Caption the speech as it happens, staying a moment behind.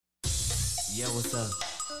Yo, what's up?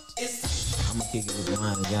 I'ma kick it with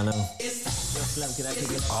mine, y'all know. Yo, Slim, can I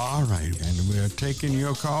kick it? All right, and we're taking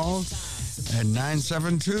your calls at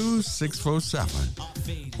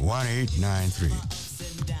 972-647-1893.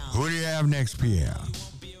 Who do you have next, Pierre?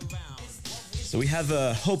 So we have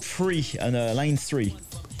Hope Free on line 3.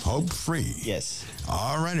 Hope Free. Yes.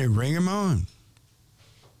 All righty, bring him on.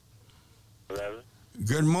 11.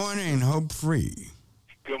 Good morning, Hope Free.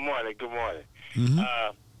 Good morning. Good morning. Mm-hmm.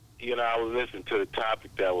 I was listening to the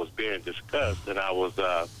topic that was being discussed, and I was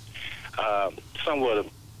somewhat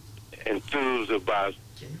enthused about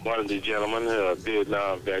one of the gentlemen, a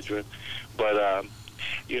Vietnam veteran. But, I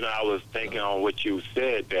was thinking on what you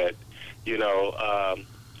said that,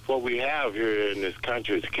 what we have here in this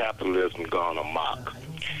country is capitalism gone amok.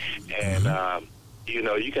 And,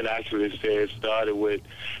 you can actually say it started with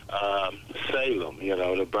Salem,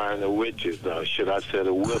 the burning of witches, should I say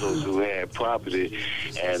the widows who had property,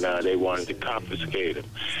 and they wanted to confiscate them.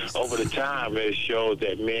 Over the time, it showed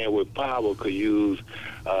that men with power could use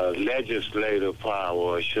legislative power,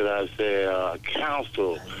 or should I say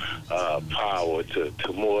council power to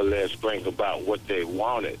more or less bring about what they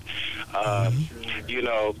wanted.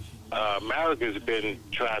 America's been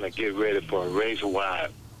trying to get ready for a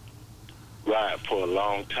race-wide riot for a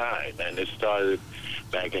long time, and it started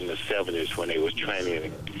back in the 70s when they was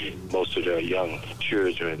training most of their young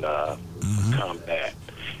children combat,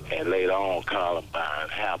 and later on Columbine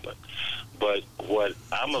happened. But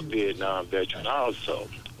I'm a Vietnam veteran also,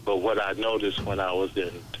 but what I noticed when I was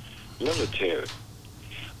in military,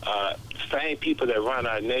 same people that run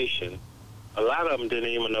our nation, a lot of them didn't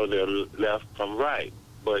even know their left from right,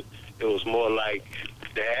 but it was more like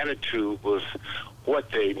the attitude was who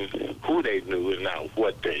they knew and not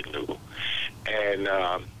what they knew. And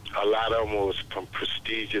a lot of them was from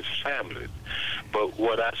prestigious families. But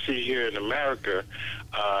what I see here in America,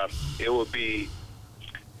 it would be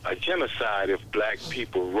a genocide if black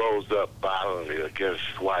people rose up violently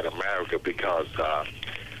against white America, because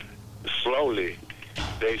slowly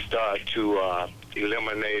they start to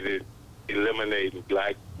eliminating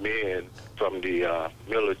black men from the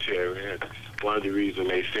military. And one of the reasons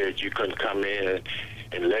they said you couldn't come in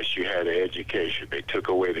unless you had an education. They took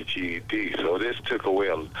away the GED. So this took away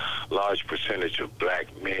a large percentage of black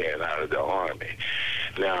men out of the Army.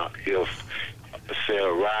 Now, if, say,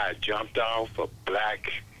 a riot jumped off for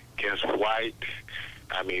black against white,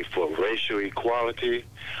 for racial equality,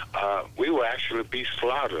 we will actually be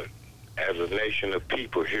slaughtered as a nation of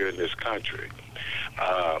people here in this country.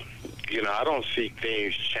 I don't see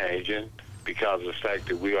things changing because of the fact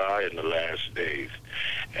that we are in the last days.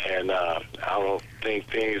 And I don't think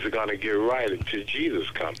things are going to get right until Jesus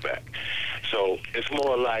comes back. So it's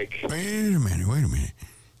more like... Wait a minute.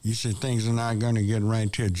 You said things are not going to get right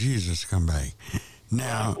until Jesus come back.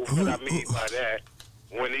 Now... What I mean by that,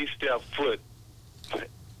 when he step foot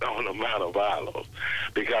on the Mount of Olives,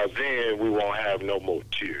 because then we won't have no more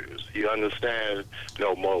tears. You understand?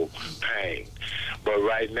 No more pain. But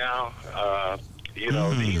right now...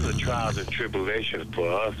 these are trials and tribulations for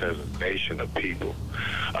us as a nation of people.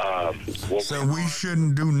 So we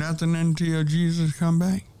shouldn't do nothing until Jesus come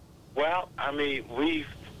back? Well, we've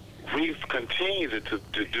continued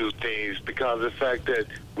to do things because of the fact that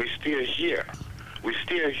we're still here. We're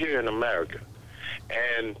still here in America.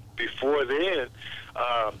 And before then,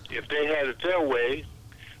 if they had it their way,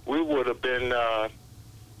 we would have been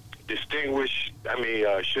distinguished,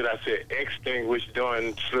 should I say extinguished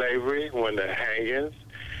during slavery, when the hangings.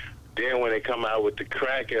 Then when they come out with the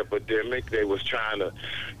crack epidemic, they was trying to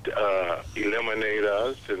eliminate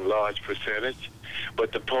us in large percentage.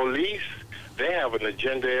 But the police, they have an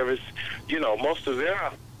agenda. Most of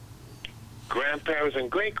their grandparents and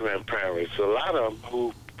great-grandparents, a lot of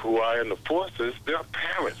them who are in the forces, their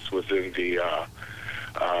parents was in the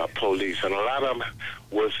police, and a lot of them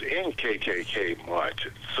was in KKK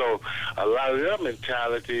marches. So a lot of their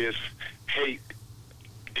mentality is hate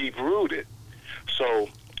deep-rooted. So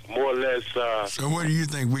more or less... so what do you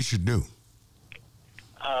think we should do?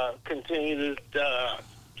 Continue to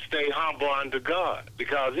stay humble under God,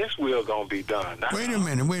 because this will going to be done. Wait a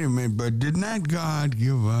minute, but did not God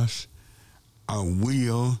give us a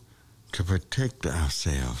will to protect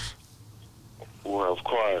ourselves? Well, of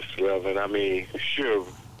course, Reverend. Sure,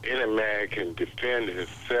 any man can defend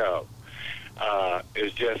himself.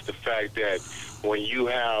 It's just the fact that when you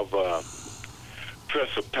have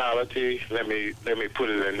principality, let me put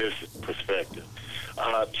it in this perspective.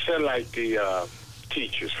 Say like the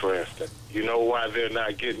teachers, for instance. You know why they're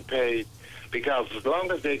not getting paid? Because as long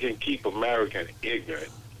as they can keep American ignorant,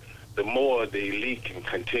 the more the elite can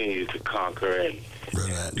continue to conquer and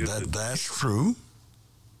that's true.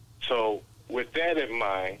 So with that in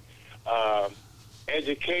mind,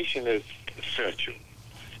 education is essential.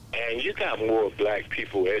 And you got more black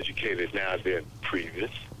people educated now than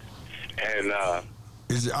previous. And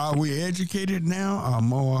are we educated now, or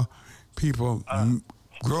more people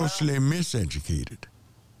grossly miseducated?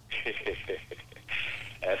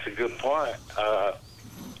 That's a good point.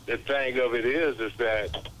 The thing of it is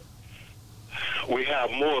that we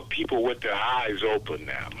have more people with their eyes open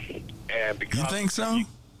now. And because you think so?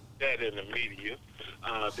 That in the media,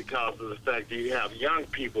 because of the fact that you have young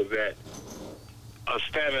people that are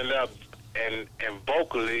standing up and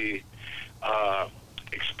vocally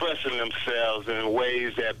expressing themselves in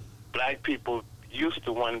ways that black people used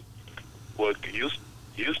to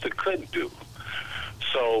couldn't do.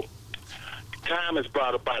 So time has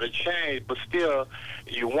brought about a change, but still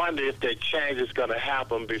you wonder if that change is going to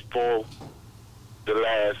happen before the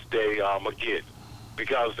last day Armageddon.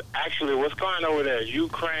 Because actually what's going on over there in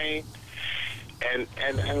Ukraine and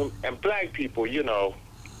black people,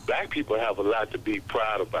 black people have a lot to be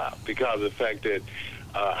proud about because of the fact that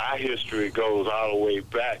our history goes all the way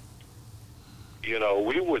back.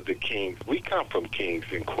 We were the kings. We come from kings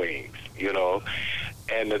and queens,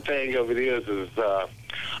 And the thing of it is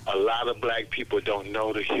a lot of black people don't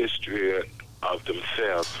know the history of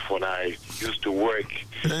themselves. When I used to work...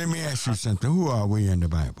 Let me ask you something. Who are we in the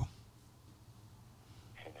Bible?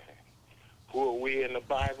 Who are we in the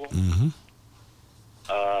Bible? Mm-hmm.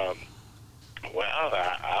 Well,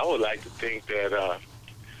 I would like to think that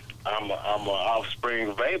I'm an offspring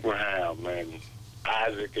of Abraham and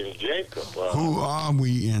Isaac and Jacob. Who are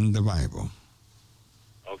we in the Bible?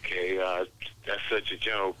 Okay, that's such a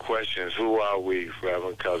general question. Who are we,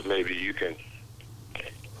 Reverend? Because maybe you can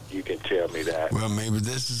tell me that. Well, maybe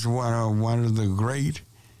this is one of the great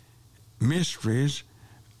mysteries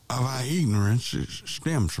of our ignorance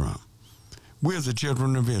stems from. We're the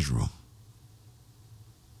children of Israel.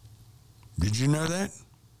 Did you know that?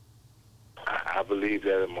 I believe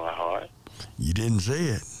that in my heart. You didn't say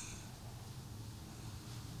it.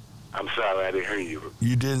 I'm sorry, I didn't hear you.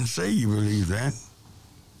 You didn't say you believe that.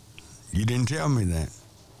 You didn't tell me that.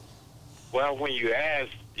 Well, when you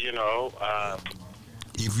asked, if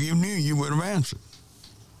you knew, you would have answered.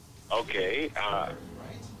 Okay.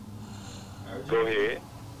 Go ahead.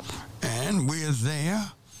 And we're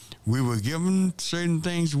there. We were given certain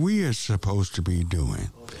things we are supposed to be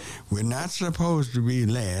doing. We're not supposed to be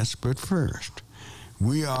last, but first.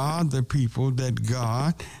 We are the people that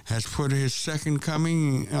God has put his second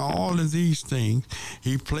coming, all of these things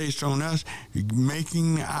he placed on us,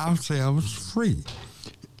 making ourselves free.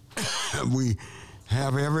 We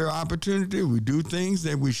have every opportunity. We do things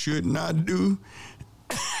that we should not do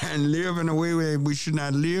and live in a way where we should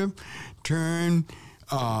not live, turn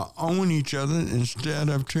on each other instead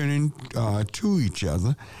of turning to each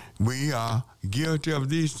other. We are guilty of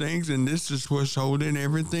these things, and this is what's holding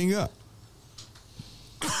everything up.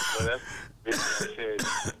 Well, said,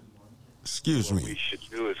 Excuse what me. we should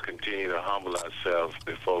do is continue to humble ourselves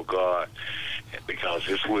before God, because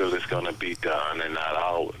his will is going to be done and not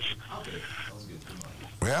ours.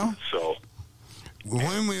 Well, so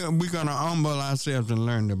when we're going to humble ourselves and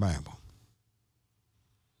learn the Bible?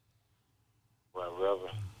 Well,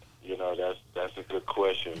 Reverend, that's a good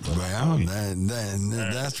question. Well,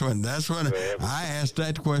 that's what I asked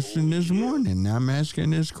that question this morning. I'm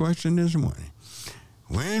asking this question this morning.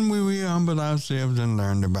 When will we humble ourselves and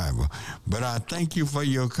learn the Bible? But I thank you for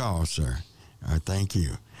your call, sir. I thank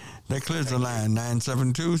you. That clears the line,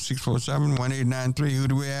 972-647-1893. Who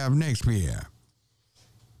do we have next, Pierre?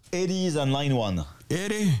 Eddie's on line 1.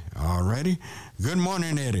 Eddie, all righty. Good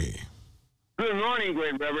morning, Eddie. Good morning,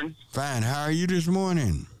 Great Reverend. Fine. How are you this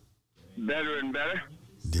morning? Better and better.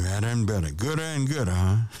 Better and better. Gooder and gooder,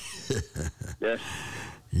 huh? Yes.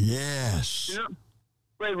 Yes.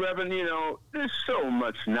 Great Reverend, there's so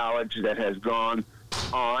much knowledge that has gone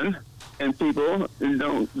on, and people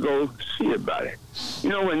don't go see about it.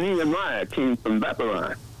 When Nehemiah came from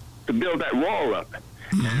Babylon to build that wall up,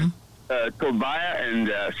 Tobiah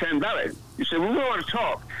and Sanballat, he said, we want to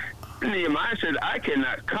talk. And Nehemiah said, I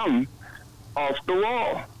cannot come off the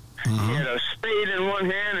wall. He had a spade in one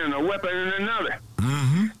hand and a weapon in another.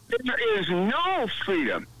 There is no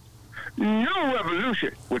freedom, no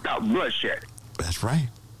revolution without bloodshed. That's right.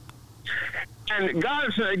 And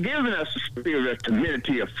God has given us a spirit of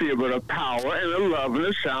timidity, of fear, but of power and of love and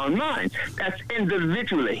a sound mind. That's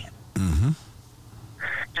individually.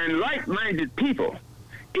 And like-minded people,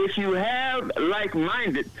 if you have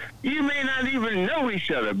like-minded, you may not even know each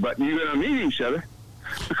other, but you're going to meet each other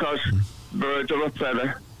because birds of a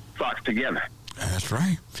feather flock together. That's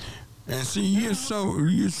right. And see, you're so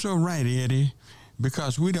right, Eddie,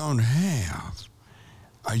 because we don't have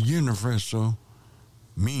a universal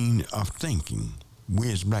mean of thinking.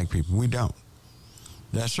 We as black people, we don't.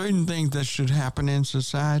 There are certain things that should happen in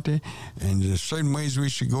society, and there's certain ways we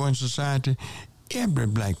should go in society. Every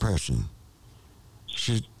black person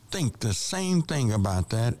should think the same thing about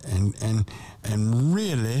that and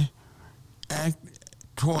really act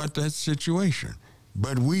toward that situation.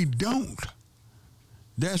 But we don't.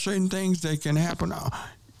 There are certain things that can happen.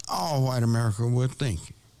 All white America will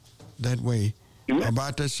think that way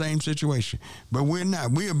about the same situation. But we're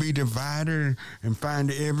not. We'll be divided and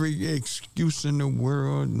find every excuse in the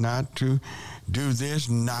world not to do this,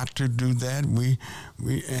 not to do that.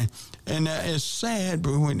 And it's sad,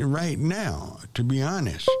 but right now, to be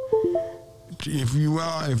honest, if you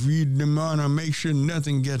want to make sure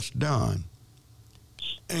nothing gets done,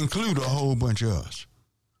 include a whole bunch of us,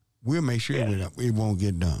 we'll make sure that it won't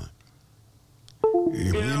get done.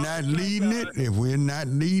 If we're not leading it, if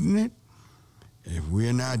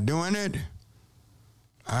we're not doing it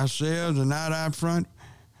ourselves and not out front,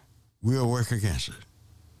 we'll work against it.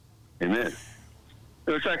 Amen.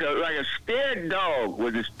 It's like a scared dog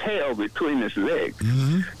with his tail between his legs.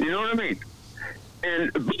 Mm-hmm. You know what I mean?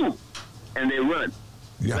 And boom, and they run.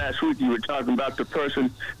 Yeah. Last week you were talking about the person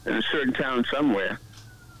in a certain town somewhere,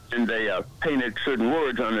 and they painted certain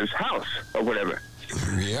words on his house or whatever.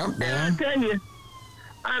 Yep. And I tell you,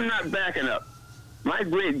 I'm not backing up. My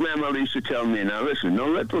great-grandmother used to tell me, now listen,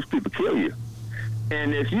 don't let those people kill you.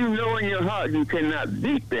 And if you know in your heart you cannot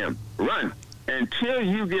beat them, run until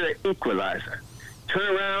you get an equalizer.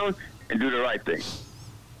 Turn around and do the right thing.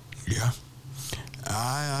 Yeah.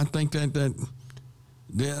 I think that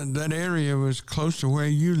area was close to where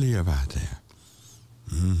you live out there.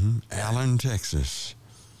 Mm-hmm. Allen, Texas.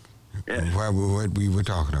 Yes. What we were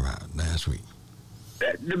talking about last week.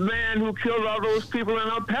 The man who killed all those people in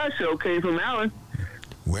El Paso came from Allen.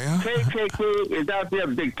 Well, KKK is out there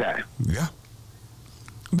big time. Yeah.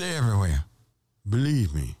 They're everywhere.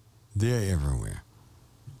 Believe me, they're everywhere.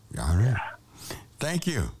 All right. Thank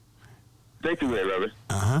you. Thank you, Robert.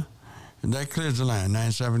 Uh-huh. That clears the line.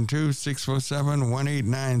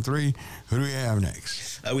 972-647-1893. Who do we have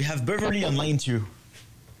next? We have Beverly on line 2.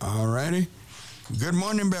 All righty. Good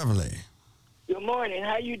morning, Beverly. Good morning.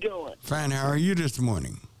 How you doing? Fine. How are you this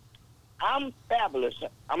morning? I'm fabulous.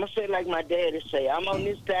 I'm going to say like my daddy say. I'm on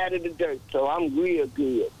this side of the dirt, so I'm real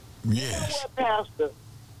good. Yes. You know what, Pastor?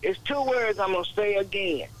 It's 2 words I'm going to say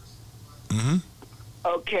again. Mm-hmm.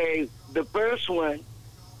 Okay, the first one,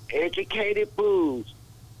 educated fools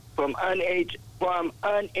from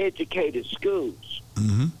uneducated schools.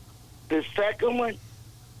 Mm-hmm. The second one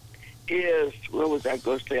is, what was I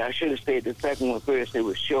going to say? I should have said the second one first. It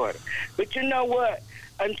was shorter. But you know what?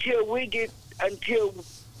 Until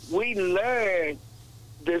we learn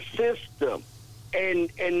the system and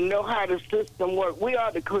know how the system works, we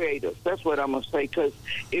are the creators. That's what I'm going to say. Because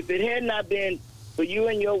if it had not been for you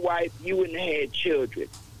and your wife, you wouldn't have had children.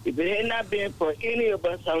 If it had not been for any of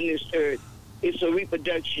us on this earth, it's a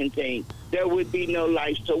reproduction thing. There would be no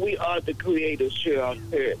life. So we are the creators here on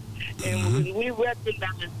earth. And when we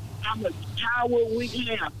recognize how much power we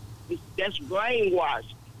have, that's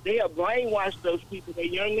brainwashed. They have brainwashed those people. That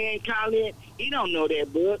young man Colin, he don't know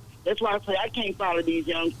that book. That's why I say I can't follow these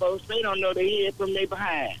young folks. They don't know their head from their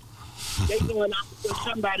behind. They going out because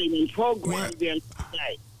somebody been programmed them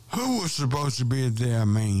today. Who was supposed to be their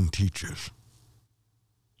main teachers?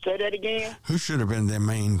 Say that again? Who should have been their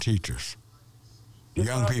main teachers? The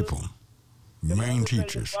young fathers, people. Main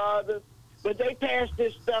teachers. But they passed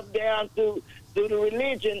this stuff down through the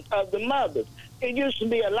religion of the mothers. It used to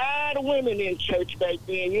be a lot of women in church back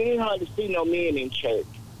then. You didn't hardly see no men in church.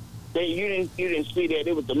 You didn't see that.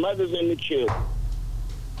 It was the mothers and the children.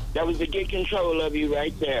 That was to get control of you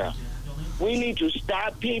right there. We need to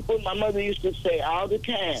stop people. My mother used to say all the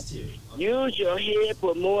time, use your head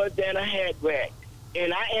for more than a hat rack.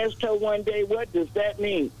 And I asked her one day, what does that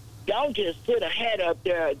mean? Don't just sit a hat up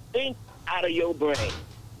there and think out of your brain.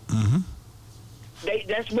 Mm-hmm.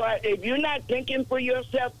 That's why if you're not thinking for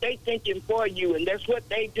yourself, they thinking for you, and that's what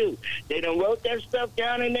they do. They done wrote that stuff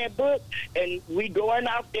down in that book, and we going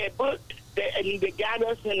off that book, and they got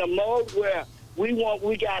us in a mode where we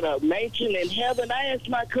got a mansion in heaven. I asked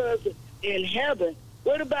my cousin, in heaven,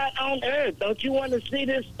 what about on earth? Don't you want to see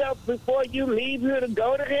this stuff before you leave here to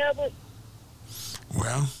go to heaven?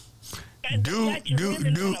 Well, do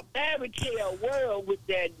in a fairy tale world with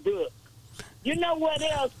that book. You know what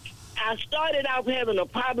else? I started off having a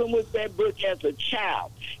problem with that book as a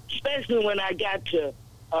child, especially when I got to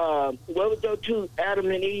what was those 2 Adam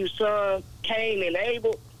and Eve's sons, Cain and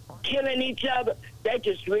Abel, killing each other. That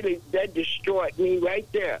destroyed me right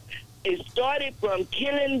there. It started from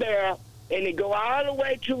killing Bear, and it go all the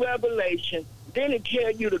way to Revelation. Then it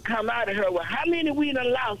tell you to come out of her. Well, how many we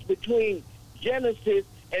done lost between Genesis,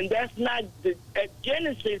 and that's not the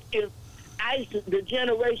Genesis is ISIS, the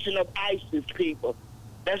generation of ISIS people.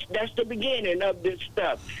 That's the beginning of this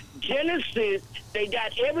stuff. Genesis, they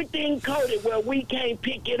got everything coded where we can't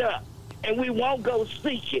pick it up, and we won't go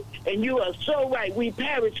seek it. And you are so right. We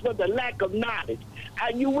perish for the lack of knowledge.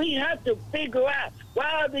 We have to figure out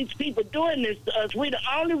why are these people doing this to us. We're the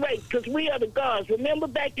only race because we are the gods. Remember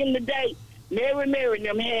back in the day, Mary and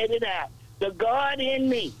them had it out. The God in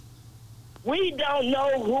me. We don't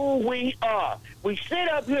know who we are. We sit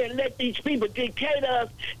up here and let these people dictate us,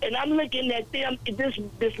 and I'm looking at them.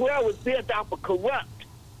 This world was built off of corrupt.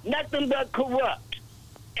 Nothing but corrupt.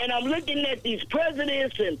 And I'm looking at these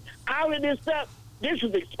presidents and all of this stuff. This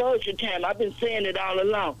is exposure time. I've been saying it all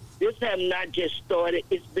along. This have not just started.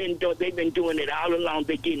 They've been doing it all along.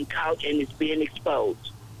 They're getting caught, and it's being exposed.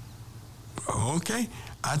 Okay.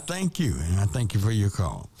 I thank you, and I thank you for your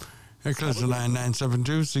call. Here close to line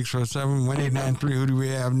 972-647-1893. Who do we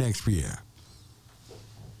have next, Pierre?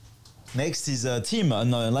 Next is Tim on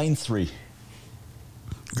line 3.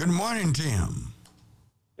 Good morning, Tim.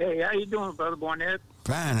 Hey, how you doing, Brother Barnett?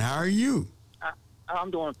 Fine. How are you? I'm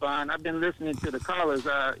doing fine. I've been listening to the callers.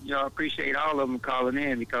 I appreciate all of them calling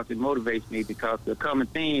in because it motivates me because the common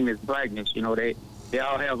theme is blackness. They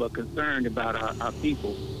all have a concern about our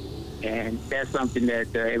people, and that's something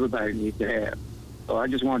that everybody needs to have. So I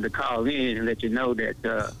just wanted to call in and let you know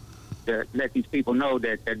that, let these people know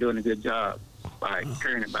that they're doing a good job by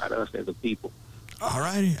caring about us as a people. All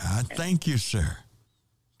righty. I thank you, sir.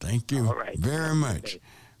 Thank you very much.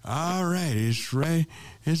 All right. It's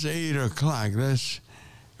 8 o'clock. Let's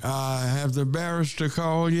have the barrister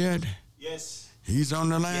call yet? Yes. He's on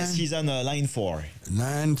the line? Yes, he's on line 4.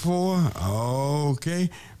 Line 4? Okay.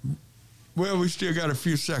 Well, we still got a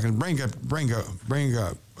few seconds. Bring up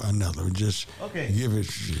another. Just give it.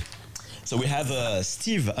 So we have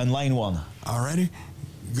Steve on line 1. All righty.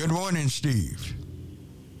 Good morning, Steve.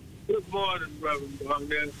 Good morning, Brother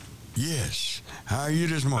Barnett. Yes. How are you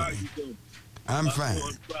this morning? How you doing? I'm fine.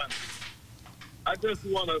 I just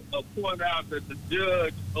want to point out that the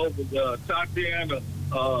judge over the Tatiana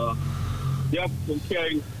Jefferson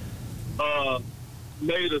case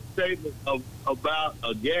made a statement about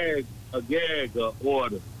a gag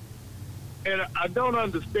order. And I don't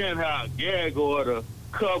understand how a gag order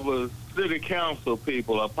covers city council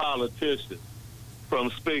people or politicians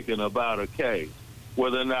from speaking about a case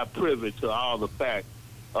where they're not privy to all the facts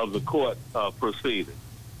of the court proceeding.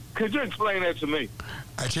 Could you explain that to me?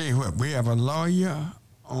 I tell you what, we have a lawyer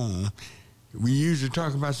on. We usually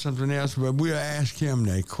talk about something else, but we'll ask him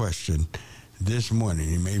that question this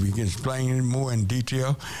morning. Maybe he can explain it more in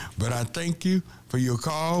detail. But I thank you for your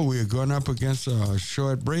call. We're going up against a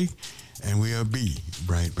short break, and we'll be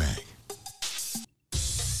right back.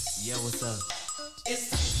 Yo, what's up? I'm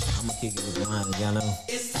going to kick it with mine, y'all know.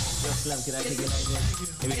 Yo, Slim, can I kick it like that?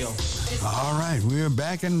 Here we go. All right, we're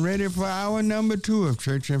back and ready for hour number 2 of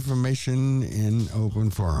Church Information in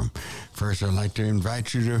Open Forum. First, I'd like to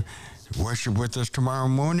invite you to worship with us tomorrow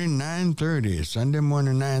morning, 9:30, Sunday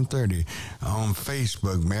morning, 9:30, on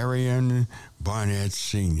Facebook, Marion Barnett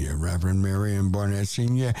Sr., Reverend Marion Barnett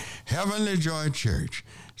Sr., Heavenly Joy Church.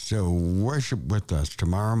 So worship with us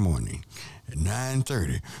tomorrow morning at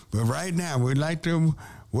 9:30. But right now, we'd like to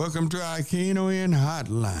welcome to our Keno In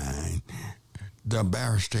hotline the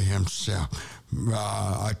barrister himself,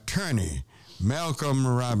 Attorney Malcolm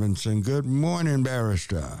Robinson. Good morning,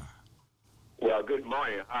 barrister. Well, good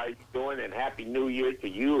morning. How are you doing? And Happy New Year to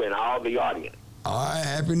you and all the audience. All right,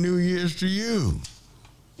 Happy New Year's to you.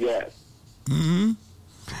 Yes. Mm-hmm.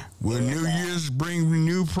 Will New Year's bring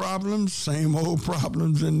new problems? Same old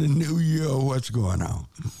problems in the new year? What's going on?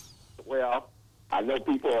 Well, I know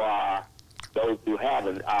people are, those who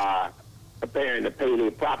haven't, are preparing to pay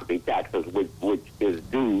their property taxes, which is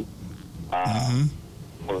due on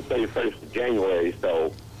the 31st of January.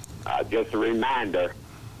 So just a reminder,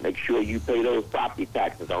 make sure you pay those property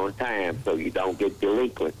taxes on time so you don't get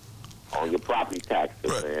delinquent on your property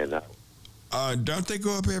taxes. Right. And don't they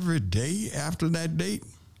go up every day after that date?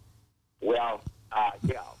 Well,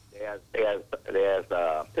 yeah, there's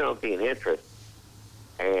penalty and interest,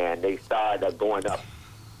 and they started going up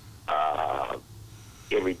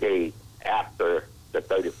every day after the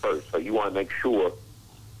 31st. So you want to make sure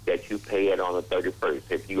that you pay it on the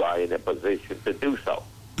 31st if you are in a position to do so.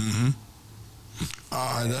 Mm-hmm.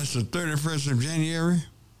 That's the 31st of January?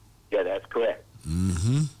 Yeah, that's correct.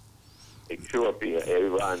 Mm-hmm. Make sure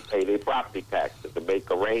everyone pay their property taxes and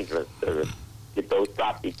make arrangements to get those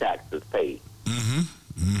property taxes paid. Mm-hmm.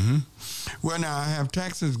 Mm-hmm. Well, now, have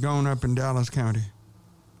taxes gone up in Dallas County?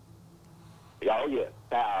 Oh, yeah.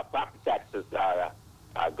 Property taxes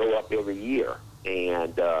go up every year.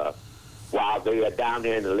 And while they are down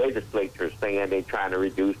there in the legislature saying they're trying to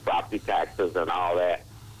reduce property taxes and all that,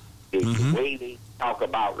 the way they talk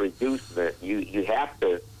about reducing it, you have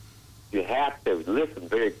to listen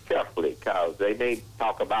very carefully, because they may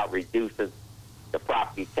talk about reducing the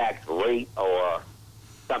property tax rate or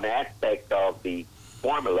some aspect of the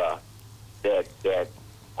formula that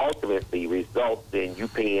ultimately results in you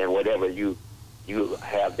paying whatever you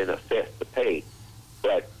have been assessed to pay.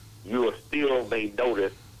 But you still may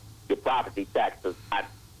notice your property taxes not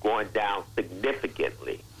going down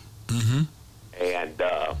significantly. And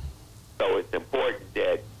so it's important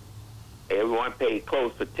that everyone pay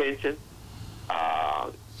close attention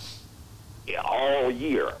all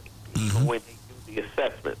year, even when they do the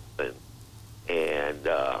assessments and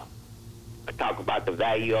talk about the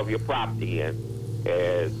value of your property. And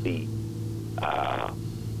as the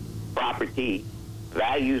property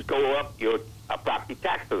values go up, your property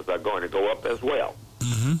taxes are going to go up as well.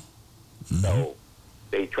 So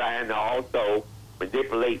they trying to also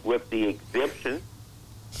manipulate with the exemption.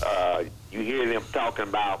 You hear them talking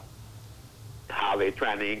about how they're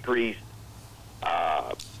trying to increase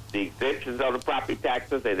the exemptions of the property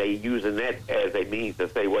taxes, and they using that as a means to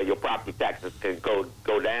say, well, your property taxes can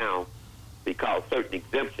go down because certain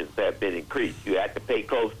exemptions have been increased. You have to pay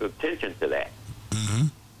close attention to that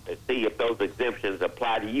and see if those exemptions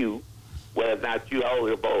apply to you, whether or not you're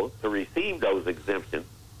eligible to receive those exemptions.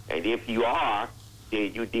 And if you are,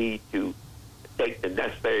 then you need to take the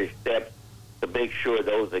necessary steps to make sure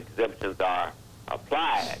those exemptions are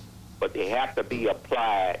applied. But they have to be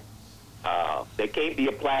applied. They can't be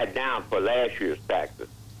applied down for last year's taxes.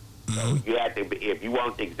 So you have to, if you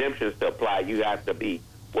want the exemptions to apply, you have to be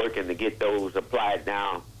working to get those applied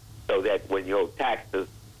now, so that when your taxes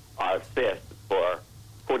are assessed for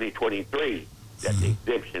 2023, that the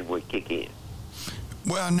exemption would kick in.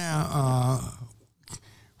 Well, now,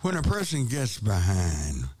 when a person gets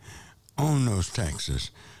behind on those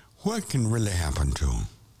taxes, what can really happen to them?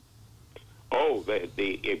 Oh,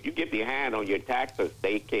 if you get behind on your taxes,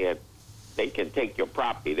 they can take your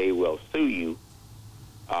property. They will sue you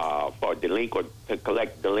to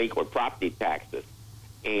collect delinquent property taxes,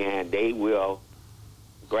 and they will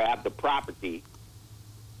grab the property.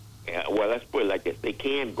 Well, let's put it like this: they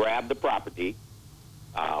can grab the property.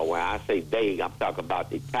 When I say they, I'm talking about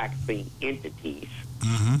the taxing entities.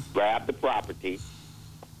 Grab the property,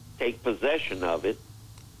 take possession of it,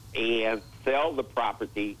 and sell the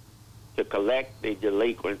property to collect the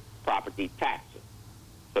delinquent property taxes.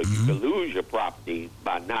 So you can lose your property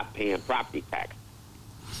by not paying property taxes.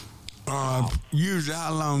 Usually,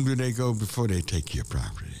 how long do they go before they take your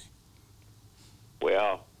property?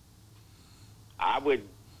 Well,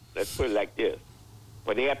 let's put it like this.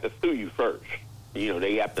 But they have to sue you first. You know,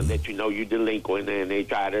 they have to let you know you're delinquent, and they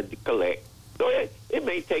try to collect. So it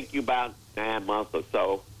may take you about 9 months or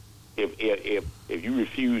so. If you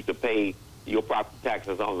refuse to pay your property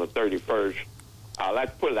taxes on the 31st,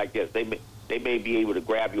 let's put it like this. They may be able to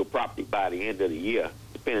grab your property by the end of the year,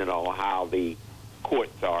 depending on how the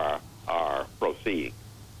courts are proceeding.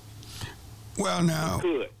 Well, now... They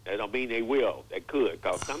could. That don't mean they will. They could.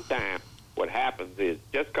 Because sometimes what happens is,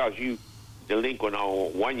 just because you delinquent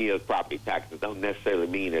on 1 year's property taxes don't necessarily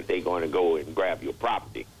mean that they're going to go and grab your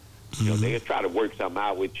property. You know, they'll try to work something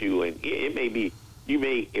out with you, and it may be,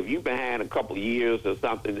 if you've been behind a couple of years or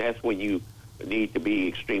something, that's when you need to be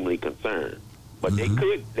extremely concerned. But they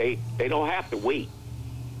don't have to wait,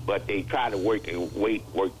 but they try to work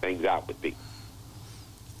things out with people.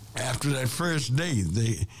 After that first day,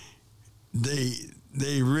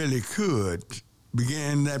 they really could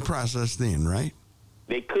begin that process then, right?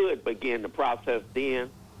 They could begin the process then,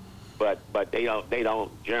 but they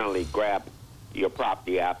don't generally grab your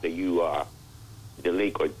property after you are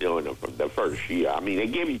delinquent during the first year. I mean, they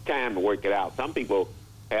give you time to work it out. Some people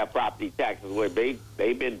have property taxes where they've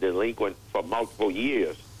been delinquent for multiple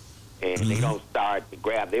years, and they don't start to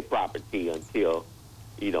grab their property until,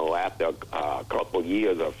 after a couple of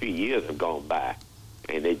years or a few years have gone by,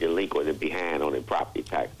 and they're delinquent and behind on their property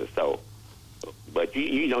taxes. So, but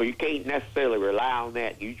you can't necessarily rely on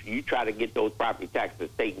that. You try to get those property taxes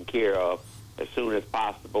taken care of as soon as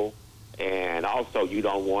possible, and also you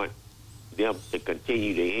don't want them to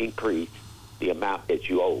continue to increase the amount that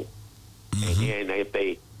you owe. And then if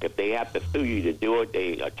they have to sue you to do it,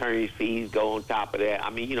 the attorney's fees go on top of that. I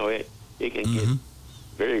mean, it can get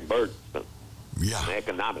very burdensome from an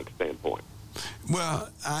economic standpoint. Well,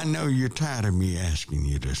 I know you're tired of me asking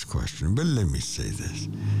you this question, but let me say this.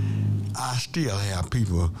 I still have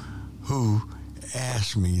people who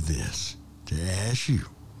asked me this, to ask you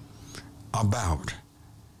about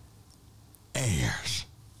heirs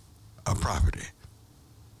of property.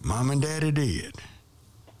 Mom and Daddy did.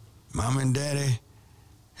 Mom and Daddy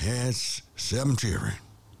had 7 children.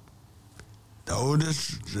 The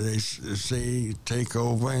oldest, they say, take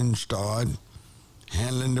over and start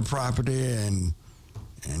handling the property, and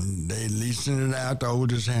they leasing it out, the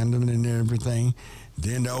oldest handling everything.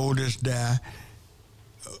 Then the oldest die.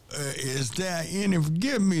 Is there any,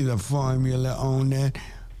 give me the formula on that.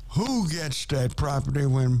 Who gets that property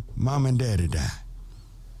when Mom and Daddy die?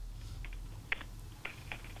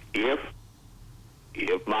 If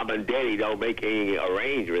Mom and Daddy don't make any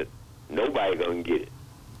arrangements, nobody gonna get it.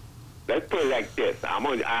 Let's put it like this.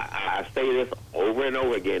 I say this over and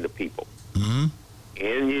over again to people. Mm-hmm.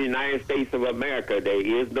 In the United States of America, there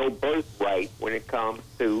is no birthright when it comes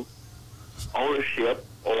to ownership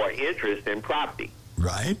or interest in property.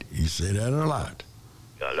 Right. You say that a lot.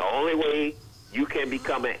 The only way you can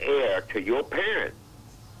become an heir to your parents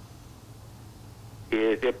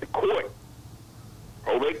is if the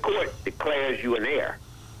probate court declares you an heir.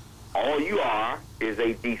 All you are is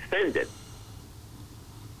a descendant.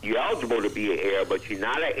 You're eligible to be an heir, but you're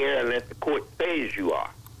not an heir unless the court says you are.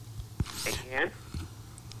 And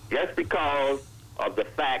just because of the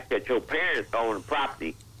fact that your parents own the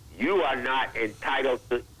property, you are not entitled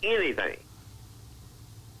to anything.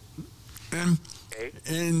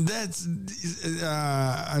 And that's,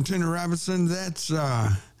 Attorney Robinson, that's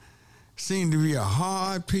seemed to be a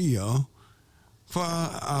hard pill for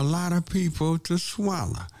a lot of people to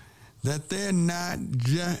swallow. That they're not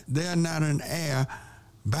an heir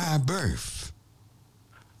by birth.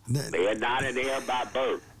 They are not an heir by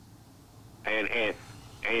birth.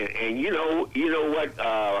 And you know what,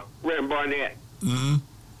 Reverend Barnett? Mm-hmm.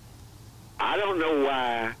 I don't know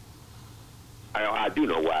why. I do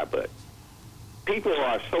know why, but people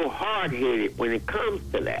are so hard-headed when it comes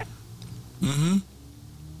to that. Mm-hmm.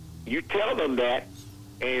 You tell them that,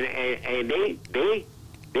 and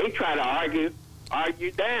they try to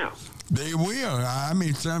argue down. They will. I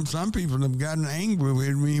mean, some people have gotten angry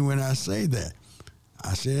with me when I say that.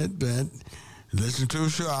 I said that. Listen to the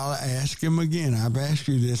show. I'll ask him again. I've asked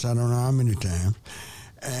you this, I don't know how many times.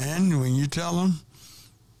 And when you tell them,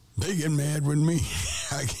 they get mad with me,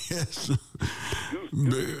 I guess.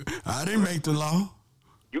 I didn't make the law.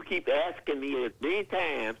 You keep asking me as many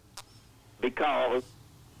times because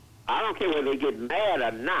I don't care whether they get mad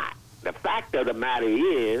or not. The fact of the matter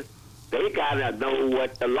is they got to know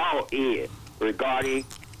what the law is regarding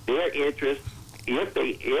their interest, if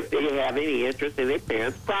they have any interest in their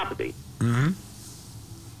parents' property. Mm-hmm.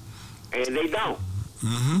 And they don't.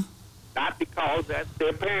 Mm-hmm. Not because that's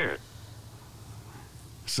their parents.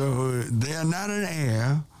 So they're not an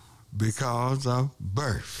heir because of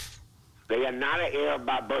birth. They are not an heir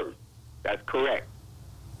by birth. That's correct.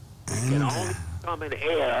 And you can only become an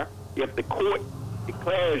heir if the court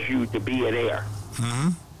declares you to be an heir. Mm-hmm.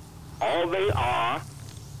 All they are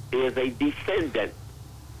is a descendant.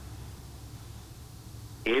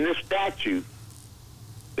 In the statute,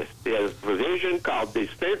 there's a provision called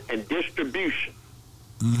descent and distribution.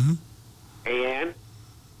 Mm-hmm. And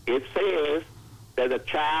it says that a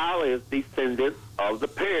child is descendant of the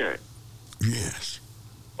parent. Yes.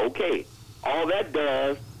 Okay. All that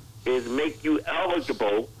does is make you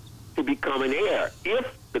eligible to become an heir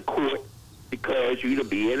if the court declares you to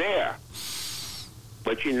be an heir.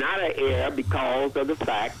 But you're not an heir because of the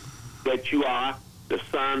fact that you are the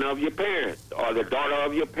son of your parents or the daughter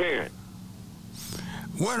of your parents.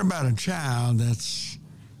 What about a child that's,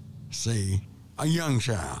 say, a young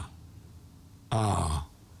child?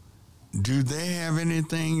 Do they have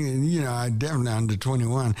anything? You know, definitely under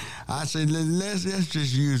 21. I said, let's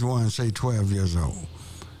just use one, say 12 years old.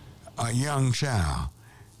 A young child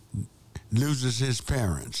loses his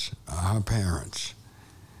parents, her parents.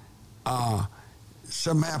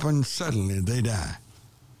 Something happens suddenly, they die.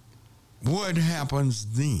 What happens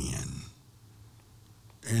then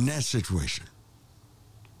in that situation?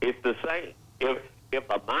 It's the same. If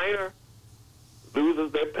a minor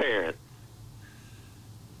loses their parents,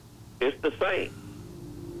 it's the same.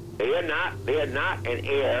 They are not an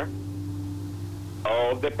heir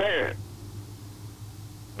of the parents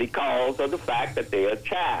because of the fact that they're a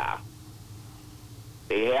child.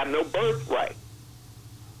 They have no birthright.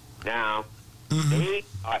 Now, they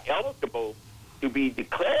are eligible to be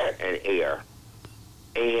declared an heir.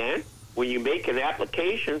 And when you make an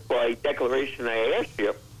application for a declaration of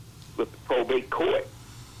heirship with the probate court,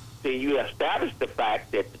 then you establish the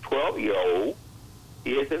fact that the 12-year-old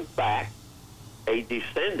is, in fact, a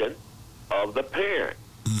descendant of the parent.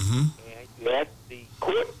 Mm-hmm. And you the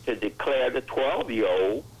court to declare the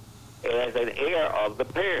 12-year-old as an heir of the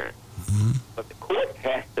parent. But the court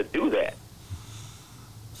has to do that.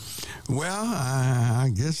 Well,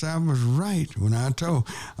 I guess I was right when I told.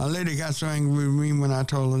 A lady got so angry with me when I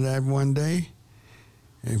told her that one day.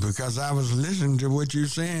 And because I was listening to what you're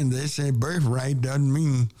saying. They say birthright doesn't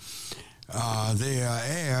mean they are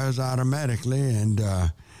heirs automatically. And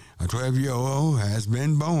a 12-year-old has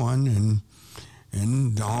been born,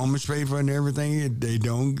 and the home is paid for and everything. They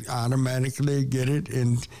don't automatically get it.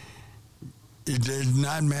 And it does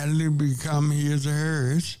not magically become his or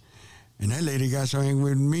hers. And that lady got so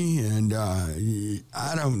angry with me, and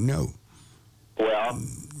I don't know. Well,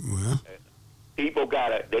 people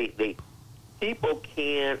gotta people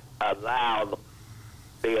can't allow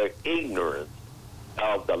their ignorance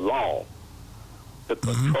of the law to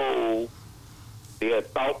control their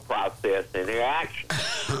thought process and their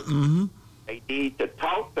actions. They need to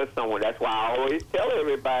talk to someone. That's why I always tell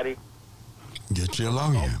everybody, get your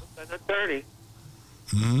lawyer, an attorney.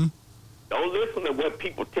 Don't listen to what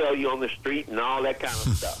people tell you on the street and all that kind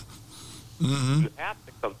of stuff. You have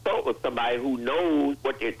to consult with somebody who knows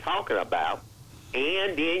what they're talking about,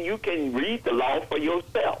 and then you can read the law for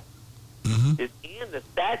yourself. It's in the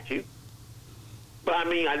statute. But I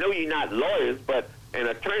mean, I know you're not lawyers, but an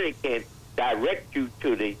attorney can direct you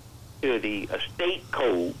to the estate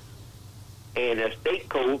code, and the estate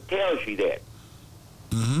code tells you that.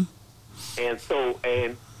 And so,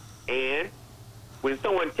 and when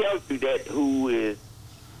someone tells you that who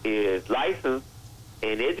is licensed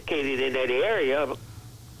and educated in that area,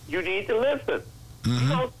 you need to listen. You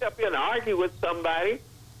don't step in and argue with somebody.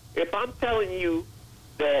 If I'm telling you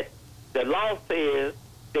that the law says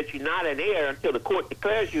that you're not an heir until the court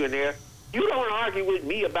declares you an heir, you don't argue with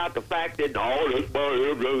me about the fact that all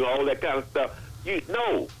that kind of stuff. You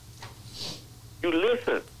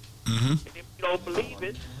listen. And if you don't believe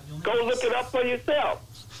it, go look it up for yourself.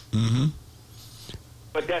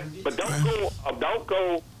 But don't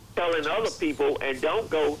go telling other people, and don't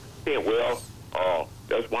go saying, well,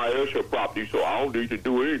 that's my heirsship property, so I don't need to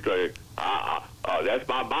do anything. That's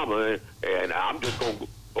my mama, and I'm just gonna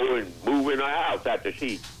go and move in her house after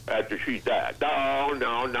she died.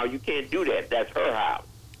 No, you can't do that. That's her house.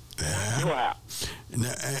 Your house.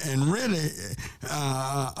 And really,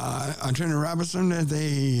 Attorney Robertson,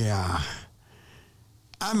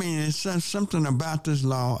 it's something about this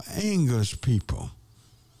law angers people.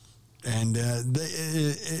 And is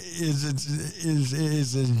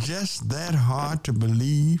it just that hard to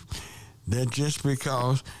believe that just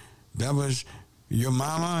because that was your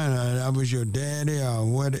mama and that was your daddy or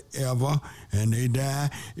whatever, and they die,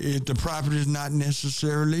 the property is not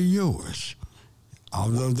necessarily yours,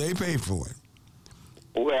 although they pay for it?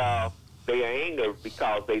 Well, they are angered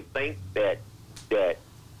because they think that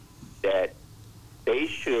they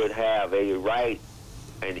should have a right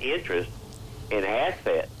and interest in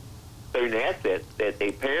certain assets that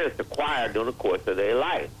their parents acquired during the course of their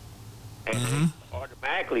life. And they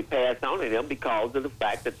automatically pass on to them because of the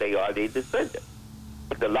fact that they are their descendants.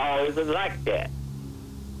 But the law isn't like that.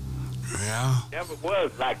 Yeah. It never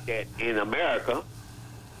was like that in America.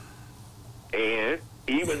 And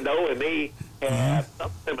even though it may have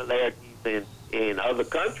some similarities in other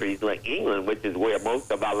countries like England, which is where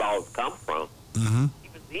most of our laws come from, even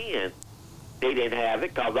then, they didn't have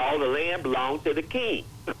it because all the land belonged to the king.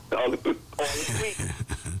 all the queen.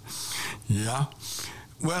 Yeah.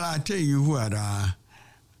 Well, I tell you what,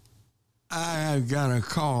 I've got to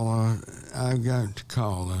call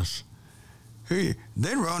us. Hey,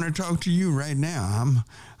 they want to talk to you right now.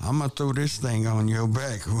 I'm gonna throw this thing on your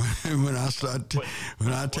back when I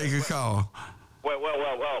take a call. Well,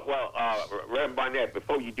 Reverend Barnett,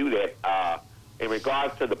 before you do that, in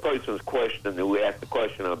regards to the person's question who asked the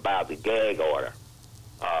question about the gag order.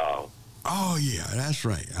 Oh, yeah, that's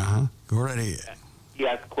right. Go right ahead. He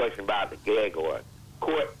asked a question about the gag order.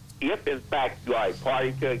 Court, if in fact you are a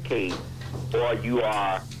party to a case or you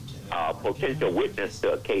are a potential witness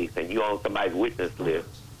to a case and you're on somebody's witness list,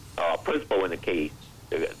 principal in the case,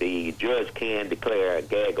 the judge can declare a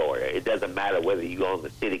gag order. It doesn't matter whether you're on the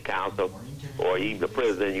city council or even the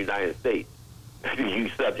president of the United States. You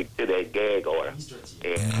subject to that gag order.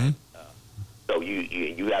 And so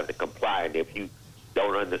you have to comply. And if you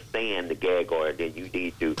don't understand the gag order, then you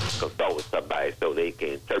need to consult with somebody so they can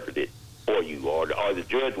interpret it for you, or the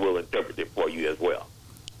judge will interpret it for you as well.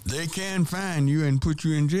 They can fine you and put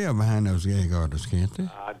you in jail behind those gag orders, can't they?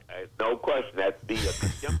 No question. That's the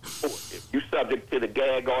contempt of court. If you're subject to the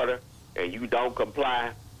gag order and you don't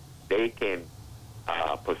comply, they can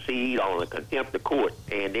proceed on a contempt of court,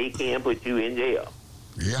 and they can put you in jail.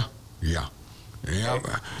 Yeah.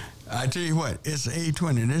 I tell you what, it's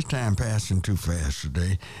 8:20. This time passing too fast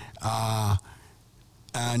today.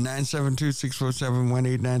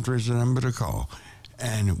 972-647-1893 is the number to call.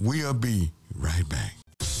 And we'll be right back.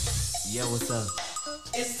 Yo, what's up?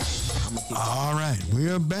 All right,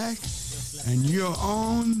 we're back. And you're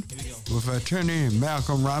on with attorney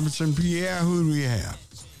Malcolm Robinson. Pierre, who do we have?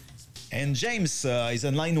 And James is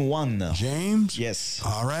on line 1. James? Yes.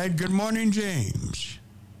 All right, good morning, James.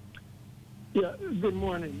 Yeah, good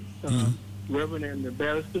morning, Reverend and the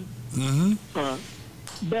barrister.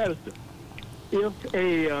 Barrister, if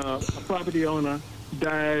a property owner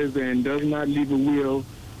dies and does not leave a will,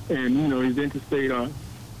 and he's interstate, and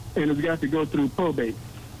has got to go through probate,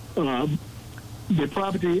 the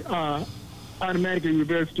property automatically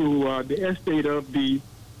reverts to the estate of the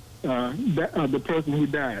person who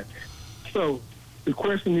died. So the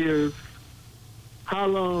question is, how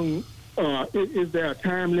long? Is there a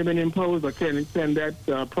time limit imposed, or can that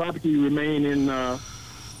property remain in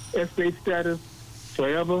estate status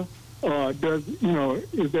forever, or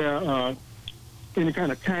is there any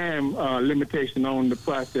kind of time limitation on the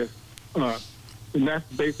process? And that's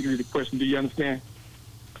basically the question. Do you understand?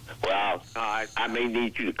 Well, I may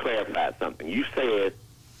need you to clarify something. You said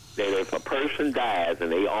that if a person dies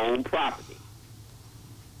and they own property,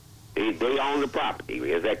 they own the property.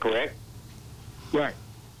 Is that correct? Right.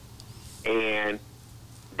 And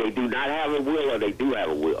they do not have a will, or they do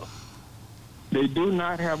have a will? They do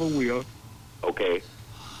not have a will. Okay.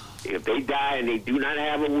 If they die and they do not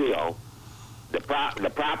have a will, the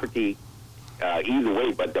property, either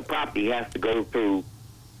way, but the property has to go through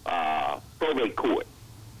probate court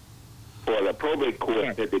for the probate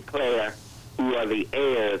court to declare who are the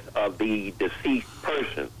heirs of the deceased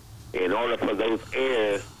person in order for those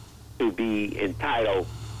heirs to be entitled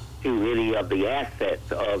to any of the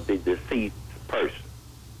assets of the deceased person.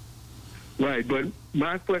 Right, but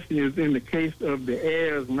my question is, in the case of the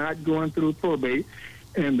heirs not going through probate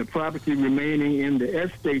and the property remaining in the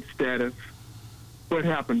estate status, what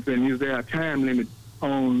happens, and is there a time limit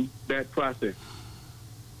on that process?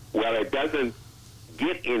 Well, it doesn't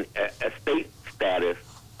get in estate status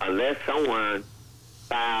unless someone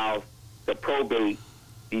files to probate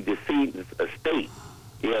the decedent's estate.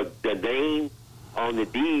 The name on the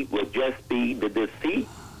deed will just be the deceased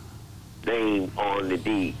name on the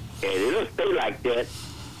deed. And it'll stay like that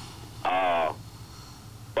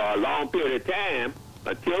for a long period of time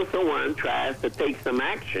until someone tries to take some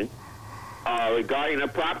action regarding a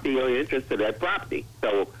property or interest of that property.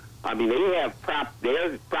 So, I mean,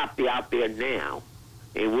 there's property out there now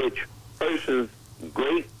in which person's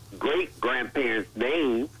great-grandparents'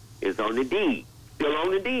 name is on the deed, still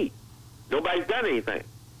on the deed. Nobody's done anything.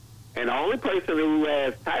 And the only person who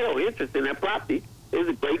has title interest in that property is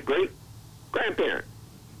a great-great-grandparent.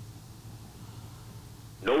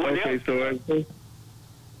 No one else.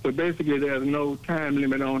 So basically there's no time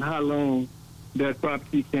limit on how long that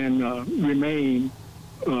property can remain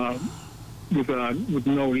with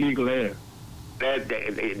no legal heir.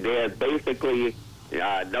 There's basically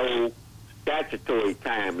no statutory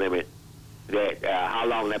time limit that how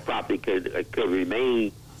long that property could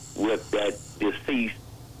remain with that deceased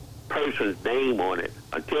person's name on it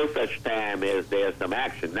until such time as there's some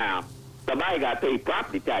action. Now, somebody got to pay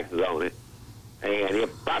property taxes on it, and if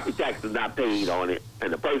property tax is not paid on it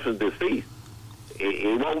and the person's deceased,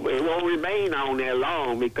 it won't remain on there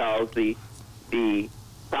long because the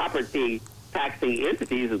property taxing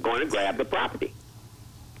entities is going to grab the property.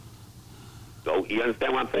 So you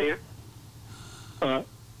understand what I'm saying?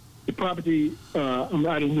 The property, I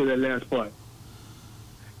didn't hear that last part.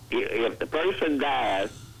 If the person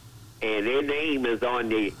dies and their name is on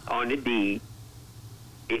the deed,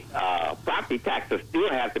 property taxes still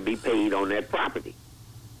have to be paid on that property.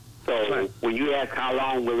 So when you ask how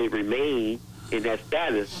long will it remain in that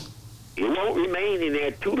status, it won't remain in there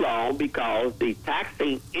too long because the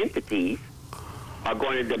taxing entities are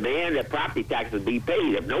going to demand that property taxes be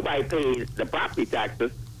paid. If nobody pays the property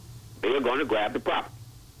taxes, they're going to grab the property.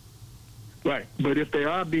 Right, but if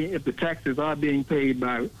the taxes are being paid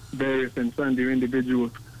by various and sundry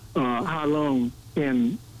individuals, how long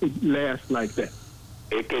can it last like that?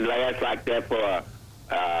 It can last like that for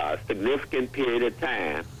a significant period of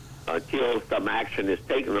time until some action is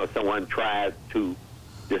taken or someone tries to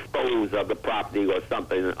dispose of the property or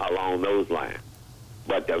something along those lines.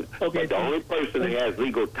 But the only person that has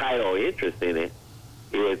legal title or interest in it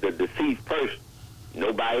is the deceased person,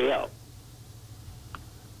 nobody else.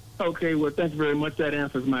 Okay, well, thank you very much. That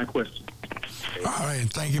answers my question. All right,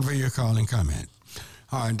 thank you for your call and comment.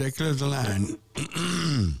 All right, that clears the line.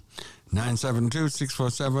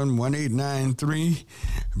 972-647-1893.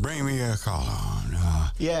 Bring me a call on.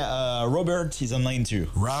 Yeah, Robert is online too.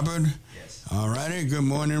 Robert? Yes. All righty. Good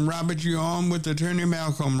morning, Robert. You're on with Attorney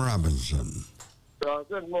Malcolm Robinson.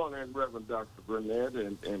 Good morning, Reverend Dr. Burnett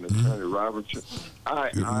and Attorney Robertson.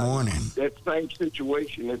 Good morning. That same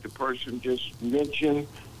situation that the person just mentioned,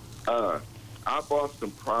 I bought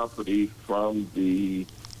some property from the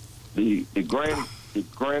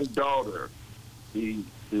granddaughter. The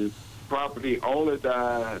property owner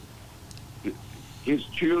died. His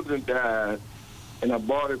children died, and I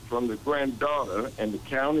bought it from the granddaughter. And the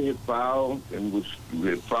county had filed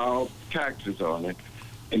taxes on it,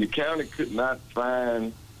 and the county could not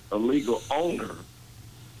find a legal owner.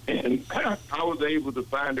 And I was able to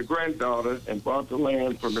find the granddaughter and bought the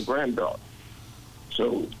land from the granddaughter.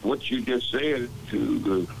 So what you just said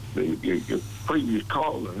to your previous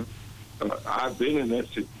caller, I've been in that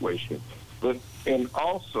situation. And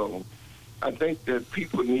also, I think that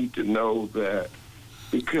people need to know that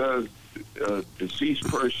because a deceased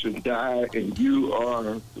person died and you are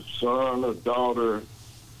the son or daughter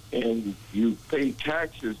and you pay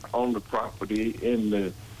taxes on the property,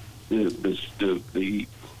 and the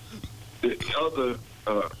other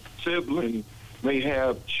sibling may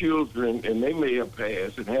have children, and they may have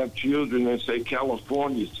passed and have children in, say,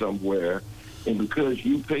 California somewhere, and because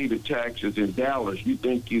you pay the taxes in Dallas, you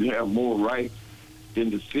think you have more rights than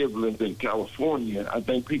the siblings in California. I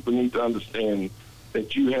think people need to understand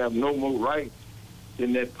that you have no more rights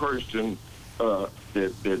than that person, that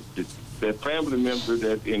family member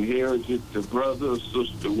that inherited the brother,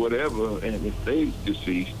 sister, whatever, and if they're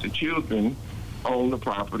deceased, the children own the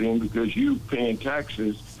property, and because you paying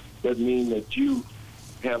taxes doesn't mean that you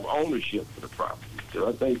have ownership of the property. So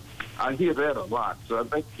I think I hear that a lot. So I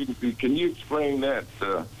think can you explain that,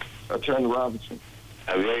 Attorney Robinson?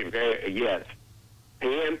 Yes.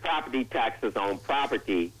 Paying property taxes on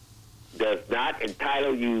property does not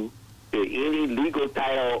entitle you to any legal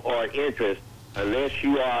title or interest unless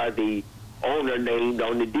you are the owner named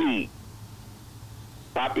on the deed.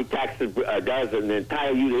 Property taxes doesn't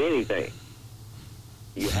entitle you to anything.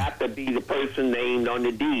 You have to be the person named on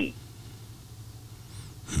the deed.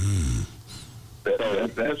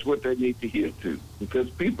 That's what they need to hear too, because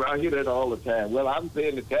people, I hear that all the time. Well, I'm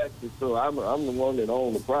paying the taxes, so I'm the one that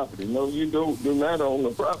owns the property. No, you do not own the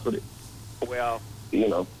property. Well, you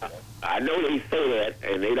know, I know they say that,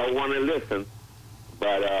 and they don't want to listen.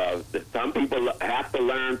 But some people have to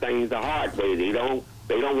learn things the hard way. They don't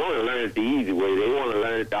want to learn it the easy way. They want to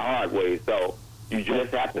learn it the hard way. So you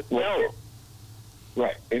just have to tell them.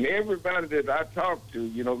 Right. And everybody that I talk to,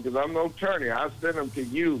 you know, because I'm no attorney, I send them to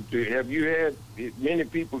you. Have you had many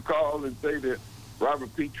people call and say that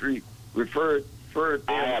Robert Petrie referred them?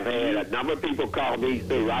 I have had a number of people call me and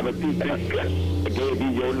say Robert Petrie gave you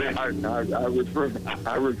your name. I refer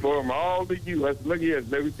them all to you. I said, look here,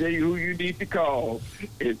 let me tell you who you need to call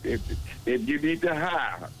if you need to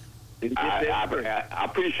hire. I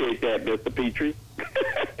appreciate that, Mr. Petrie.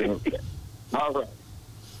 Okay. All right.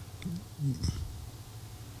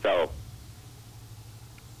 So,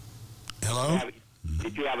 hello?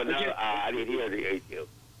 Did you have another? I didn't hear the.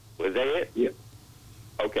 Was that it? Yeah.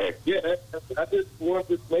 Okay. Yeah, I just want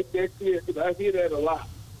to make that clear because I hear that a lot.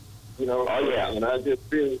 You know. Oh yeah. And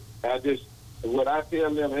what I tell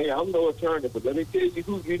them, hey, I'm no attorney, but let me tell you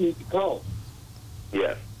who you need to call.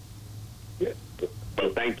 Yes. Yes.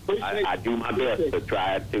 Well, thank you. I do my best to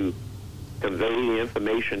try to convey the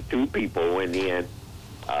information to people, and then.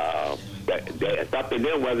 It's up to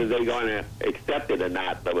them whether they're going to accept it or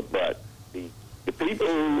not. But the people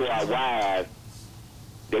who are wise,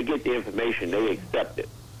 they get the information, they accept it.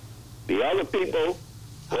 The other people,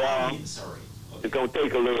 well, it's going to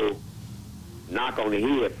take a little knock on the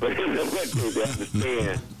head for them to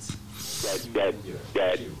understand that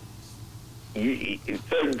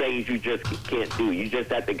certain things you just can't do. You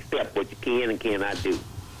just have to accept what you can and cannot do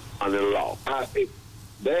under the law.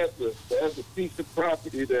 There's a piece of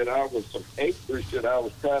property that some acreage that I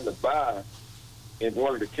was trying to buy in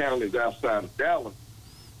one of the counties outside of Dallas.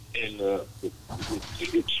 And the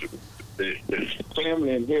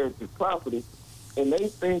family inherited property. And they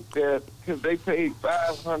think that because they paid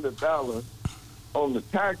 $500 on the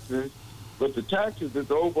taxes, but the taxes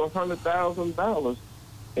is over $100,000.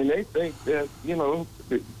 And they think that, you know,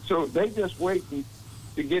 so they just waiting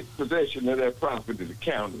to get possession of that property, the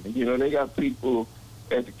county. You know, they got people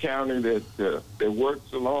at the county that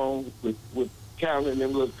works along with county in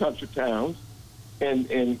them little country towns, and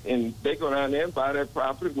they go down there and buy that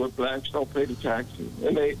property where blacks don't pay the taxes,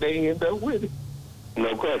 and they end up with it.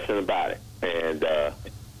 No question about it. And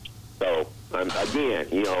so again,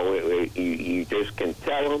 you know, you just can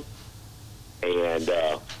tell them, and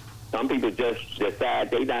some people just decide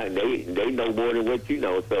they know more than what you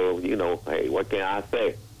know. So hey, what can I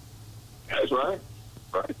say? That's right.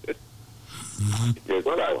 Right.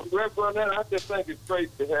 Well, I just think it's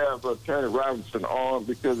great to have Attorney Robinson on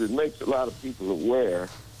because it makes a lot of people aware,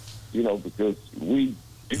 because we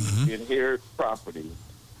do inherit property,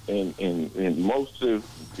 and most of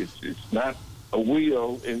it's not a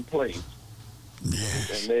will in place.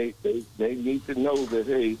 Yes. And they need to know that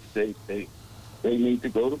they need to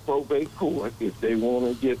go to probate court if they want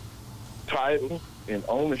to get title and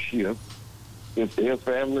ownership. If they're a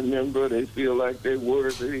family member, they feel like they're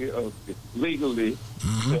worthy of legally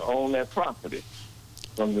to own that property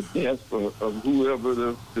from the death of whoever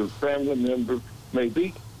the family member may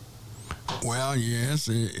be. Well, yes,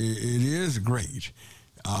 it is great.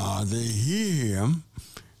 They hear him,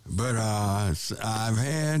 but I've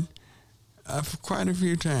had quite a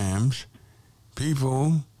few times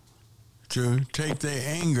people to take their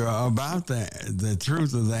anger about the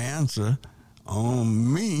truth of the answer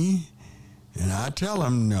on me. And I tell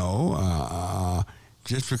them, no,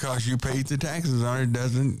 just because you paid the taxes on it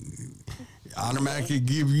doesn't automatically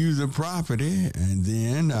give you the property. And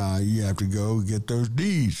then you have to go get those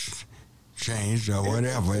deeds changed or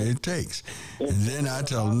whatever it takes. And then I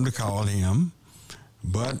tell them to call him.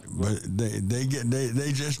 But they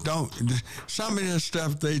just don't. Some of this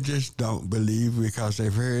stuff they just don't believe because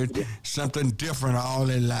they've heard something different all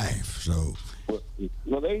their life. So.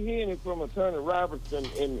 Well, they hearing it from Attorney Robertson,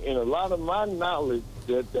 and a lot of my knowledge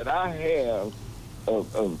that I have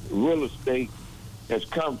of real estate has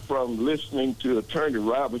come from listening to Attorney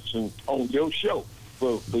Robertson on your show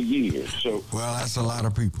for years. So, well, that's a lot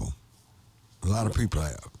of people. A lot of people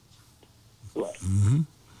have. Right. Mm-hmm.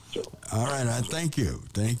 So, all right, I thank you.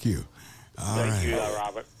 Thank you. Thank you,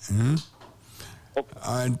 Robert. Mm-hmm. Okay.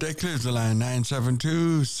 All right, that clears the line,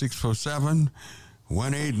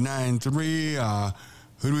 972-647-1893.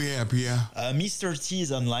 Who do we have here? Mr. T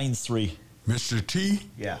is on line 3. Mr. T?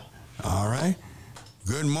 Yeah. All right.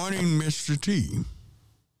 Good morning, Mr. T.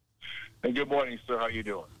 Hey, good morning, sir. How you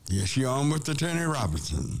doing? Yes, you're on with Attorney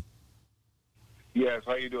Robinson. Yes,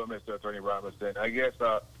 how you doing, Mr. Attorney Robinson? I guess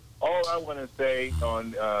all I want to say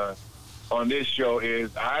on this show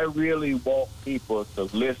is I really want people to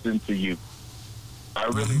listen to you. I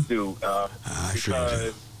really do.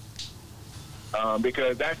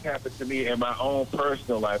 Because that's happened to me in my own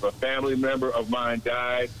personal life. A family member of mine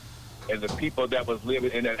died, and the people that was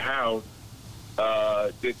living in that house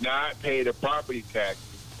did not pay the property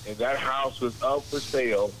taxes, and that house was up for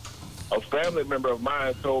sale. A family member of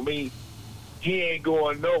mine told me he ain't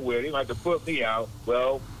going nowhere. He might have to put me out.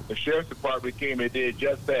 Well, the sheriff's department came and did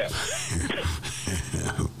just that.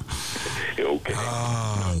 Okay.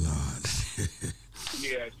 Oh, Lord.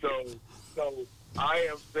 Yeah, so I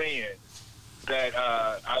am saying that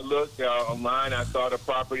I looked online, I saw the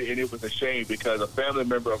property, and it was a shame because a family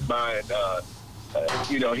member of mine,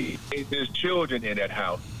 he raised his children in that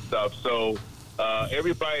house and stuff. So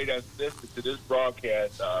everybody that's listening to this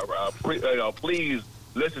broadcast, please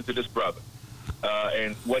listen to this brother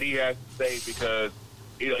and what he has to say because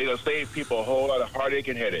it'll save people a whole lot of heartache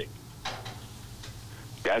and headache.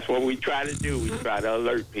 That's what we try to do. We try to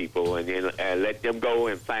alert people and then let them go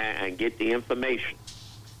and find and get the information.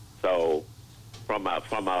 So from a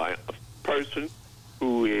person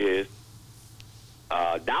who is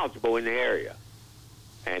knowledgeable in the area,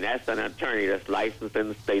 and that's an attorney that's licensed in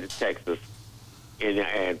the state of Texas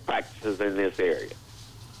and practices in this area,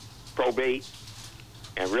 probate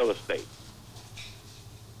and real estate.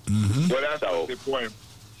 Mm-hmm. Well, that's important.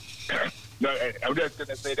 No, I'm just going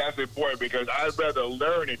to say that's important because I'd rather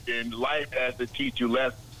learn it than life has to teach you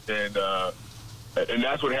lessons, and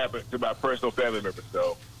that's what happened to my personal family members.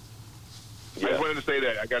 So I just wanted to say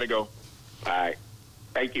that. I got to go. All right.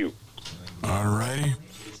 Thank you. All righty.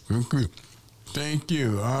 Thank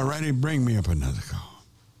you. All righty. Bring me up another call.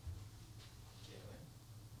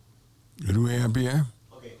 Who do we have here?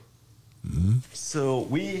 Okay. Mm-hmm. So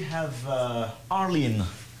we have Arlene.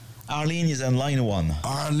 Arlene is on line 1.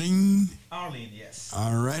 Arlene? Arlene, yes.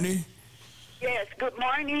 All righty. Yes, good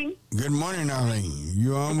morning. Good morning, Arlene.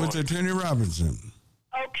 You're on with Attorney Robinson.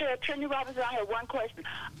 Okay, Attorney Robinson, I have one question.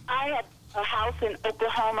 I have a house in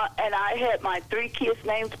Oklahoma, and I had my 3 kids'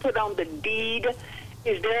 names put on the deed.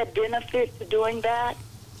 Is there a benefit to doing that?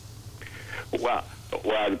 Well,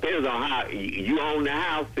 it depends on how you own the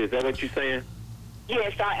house. Is that what you're saying?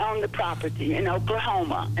 Yes, I own the property in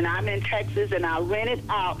Oklahoma, and I'm in Texas, and I rent it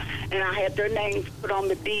out, and I had their names put on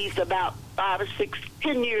the deeds about 5 or 6,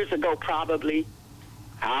 10 years ago, probably.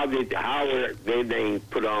 How were their names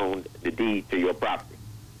put on the deed to your property?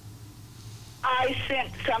 I I sent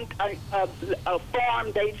a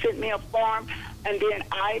form. They sent me a form, and then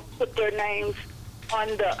I put their names on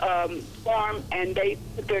the form, and they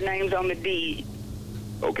put their names on the deed.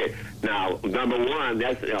 Okay. Now, number one,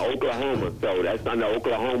 that's in Oklahoma, so that's under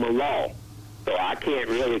Oklahoma law. So I can't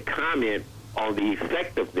really comment on the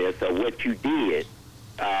effectiveness of what you did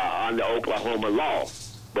under Oklahoma law.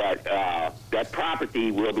 But that property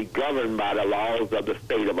will be governed by the laws of the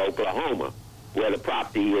state of Oklahoma, where the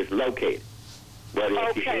property is located. But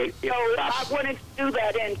Okay, so if I wanted to do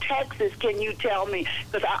that in Texas, can you tell me,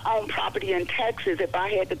 because I own property in Texas, if I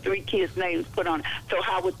had the 3 kids' names put on, so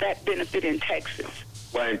how would that benefit in Texas?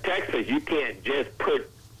 Well, in Texas, you can't just put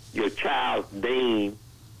your child's name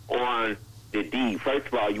on the deed. First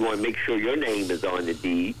of all, you want to make sure your name is on the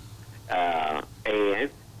deed, and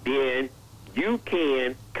then you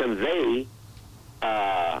can convey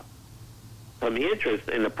some interest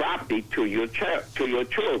in the property to your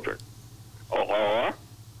children. Or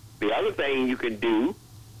the other thing you can do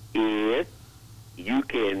is you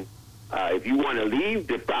can, if you want to leave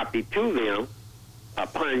the property to them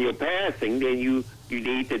upon your passing, then you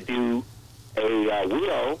need to do a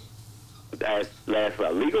will that's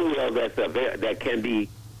a legal will that can be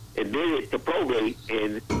admitted to probate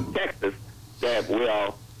in Texas that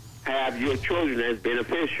will have your children as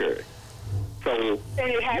beneficiaries. So,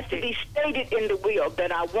 and it has to be stated in the will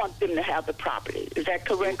that I want them to have the property. Is that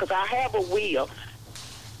correct? Because I have a will.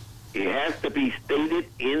 It has to be stated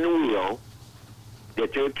in the will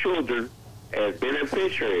that your children, as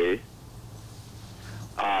beneficiaries,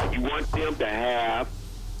 you want them to have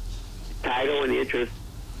title and interest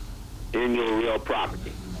in your real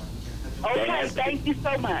property. Okay, thank you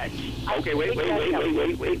so much. Okay, wait. Okay.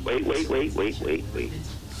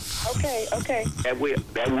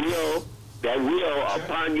 That will,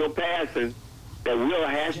 upon your passing, that will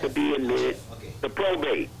has to be admitted to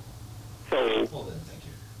probate. So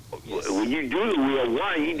when you do the will,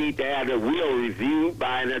 one, you need to have the will reviewed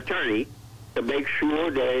by an attorney to make sure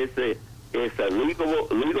that it's a legal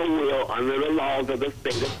will under the laws of the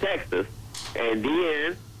state of Texas. And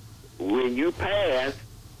then when you pass,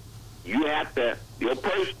 you have to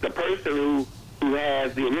the person who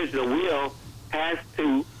has the original will has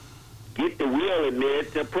to get the will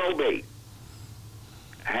admitted to probate.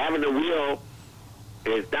 Having a will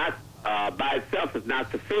is not by itself is not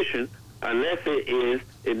sufficient unless it is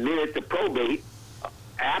admitted to probate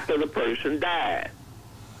after the person dies.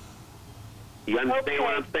 You understand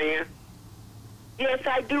what I'm saying? Yes,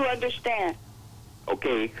 I do understand.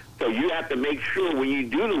 Okay, so you have to make sure when you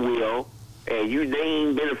do the will and you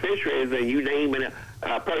name beneficiaries and you name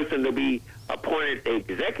a person to be appointed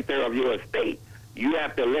executor of your estate, you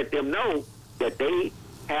have to let them know that they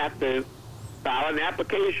have to file an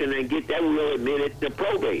application and get that will admitted to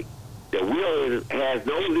probate. The will has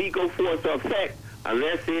no legal force or effect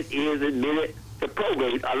unless it is admitted to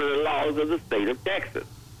probate under the laws of the state of Texas.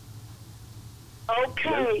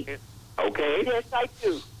 Okay. Okay? Yes, I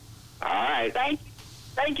do. All right.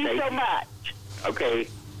 Thank you so much. Okay.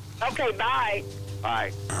 Okay, bye.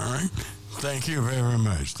 Bye. All right. Thank you very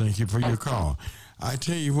much. Thank you for your call. I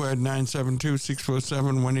tell you what,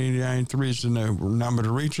 972-647-1893 is the number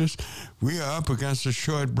to reach us. We are up against a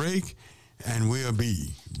short break, and we'll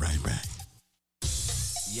be right back.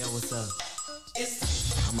 Yo, what's up? I'm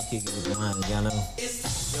going to kick it with mine, y'all know. Yo,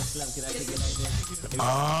 Slim, can I kick it like that?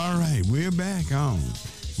 All right, we're back on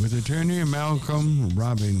with attorney Malcolm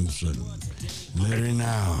Robinson, letting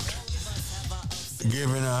out,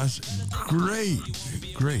 giving us great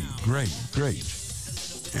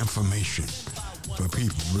information for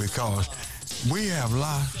people, because we have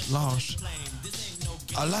lost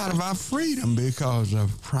a lot of our freedom because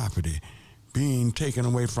of property being taken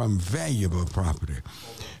away from valuable property.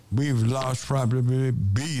 We've lost probably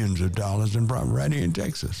billions of dollars in property right here in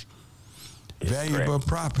Texas. Valuable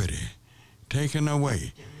property taken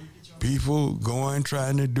away. People going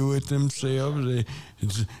trying to do it themselves.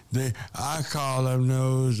 I call them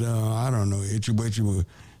those I don't know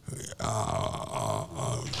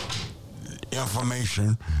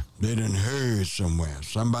information they done heard somewhere.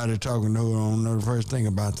 Somebody talking who don't know the first thing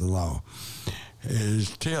about the law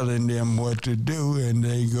is telling them what to do, and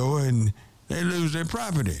they go and they lose their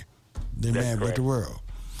property. They're mad with the world.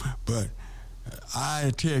 But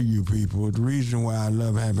I tell you people, the reason why I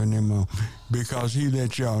love having him on, because he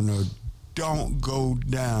let y'all know, don't go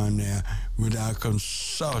down there without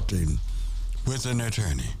consulting with an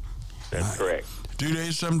attorney. That's correct. Do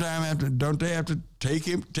they sometimes don't they have to take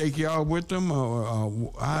y'all with them,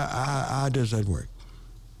 or how does that work?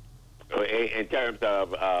 In terms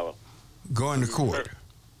of going to court.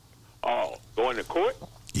 Going to court?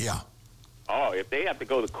 Yeah. Oh, if they have to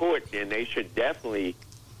go to court, then they should definitely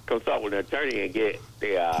consult with an attorney and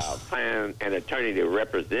find an attorney to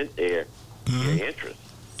represent their interests.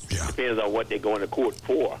 Yeah. Depends on what they're going to court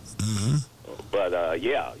for. But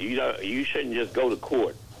you shouldn't just go to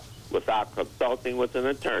court without consulting with an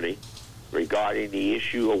attorney regarding the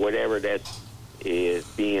issue or whatever that is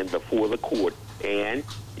being before the court, and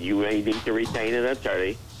you may need to retain an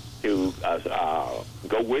attorney to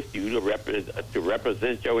go with you to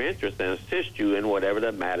represent your interests and assist you in whatever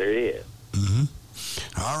the matter is.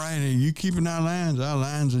 All right, you keeping our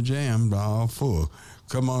lines are jammed all full.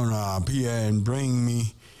 Come on, Pierre, and bring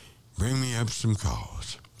me up some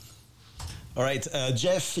calls. All right,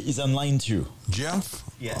 Jeff is on line 2. Jeff?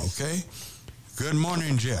 Yes. Okay. Good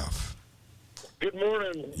morning, Jeff. Good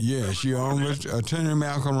morning. Yes, you're on with Attorney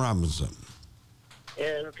Malcolm Robinson.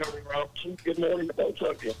 And Attorney Robinson. Good morning to both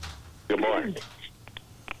of you. Good morning.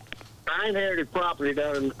 I inherited property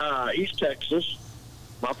down in East Texas.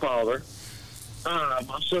 My father.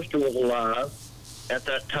 My sister was alive at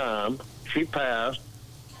that time. She passed.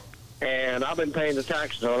 And I've been paying the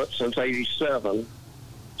taxes on it since 87.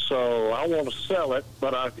 So I want to sell it,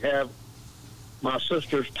 but I have my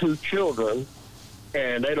sister's 2 children,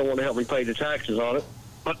 and they don't want to help me pay the taxes on it,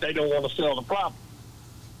 but they don't want to sell the property.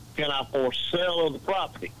 Can I force sale of the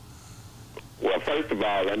property? Well, first of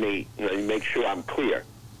all, let me make sure I'm clear.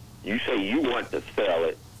 You say you want to sell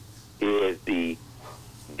it. Is the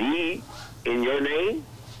deed in your name?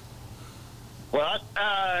 Well,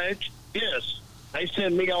 yes. They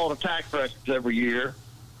send me all the tax records every year,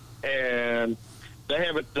 and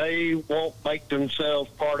they won't make themselves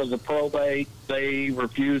part of the probate. They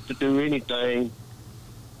refuse to do anything,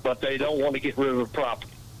 but they don't want to get rid of the property.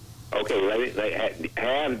 Okay,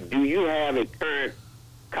 do you have a current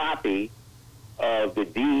copy of the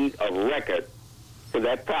deed of record to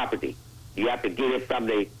that property? You have to get it from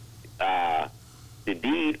the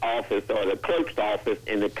deed office or the clerk's office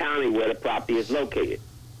in the county where the property is located.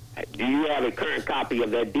 Do you have a current copy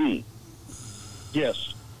of that deed?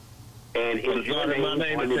 Yes. And is your name my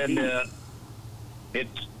name on the deed?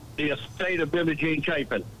 It's the estate of Billie Jean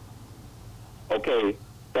Chapin. Okay,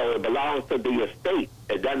 so it belongs to the estate.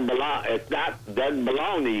 It doesn't belong. Doesn't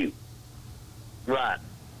belong to you. Right.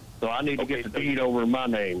 So I need to get the deed over in my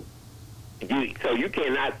name. So you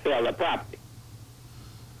cannot sell the property.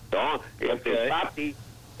 So if the property,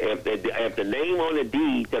 if the name on the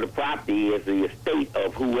deed to the property is the estate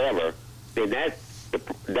of whoever, then that's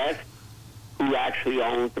who actually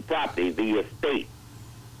owns the property, the estate.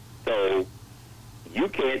 So you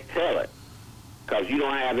can't sell it because you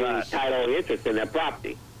don't have any title or interest in that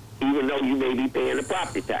property, even though you may be paying the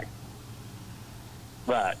property tax.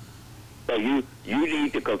 Right. So you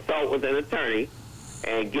need to consult with an attorney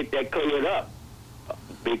and get that cleared up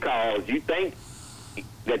because you think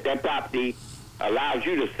that property allows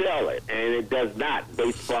you to sell it, and it does not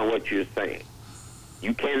based upon what you're saying.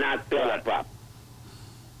 You cannot sell that property.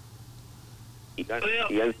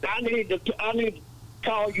 Well, I need to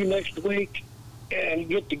call you next week and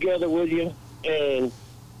get together with you and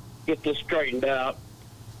get this straightened out.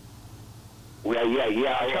 Well,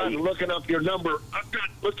 yeah. I tried looking up your number. I tried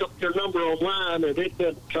to look up your number online, and it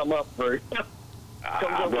didn't come up very.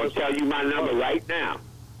 I'm going to tell you my number right now.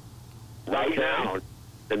 Right now,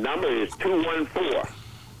 the number is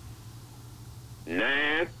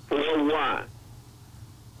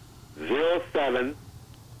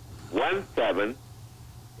 214-941-0717,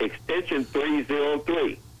 extension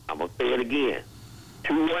 303. I'm going to say it again.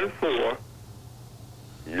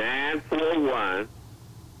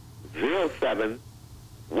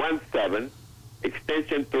 214-941-0717,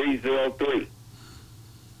 extension 303.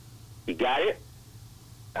 You got it?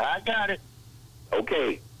 I got it.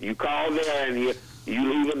 Okay, you call there and you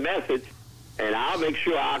leave a message, and I'll make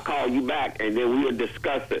sure I'll call you back, and then we'll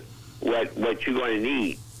discuss it, what you're going to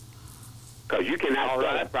need. Because you cannot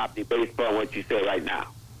sell that property based on what you say right now.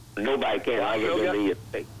 Nobody can other than the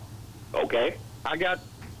estate. Okay? I got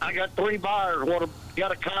 3 buyers.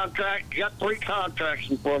 Got a contract. Got 3 contracts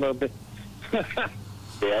in front of me. Yeah,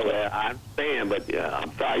 well, I understand, but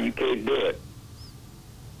I'm sorry you can't do it.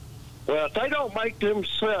 Well, if they don't make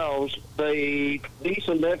themselves, the niece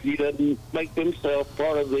and nephew doesn't make themselves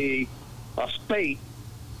part of the estate,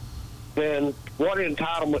 then what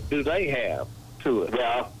entitlement do they have to it?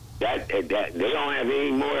 Well, that they don't have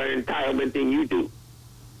any more entitlement than you do.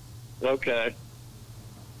 Okay.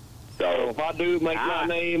 So if I do make my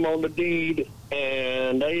name on the deed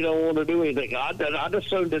and they don't want to do anything, I'd just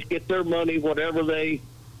soon just get their money, whatever they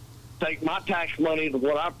take my tax money,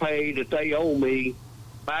 what I paid that they owe me,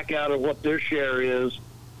 back out of what their share is,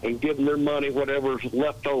 and give them their money, whatever's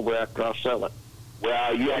left over after I sell it.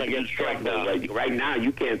 Well, you have to get get straightened out. Right now,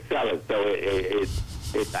 you can't sell it, so it's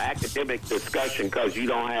an academic discussion because you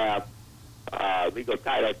don't have legal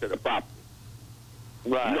title to the property.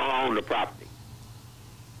 Right. You don't own the property.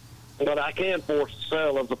 But I can force the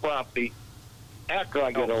sale of the property after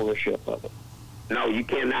I get ownership of it. No, you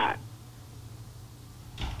cannot.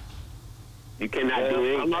 You cannot do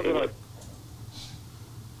anything. I'm not gonna.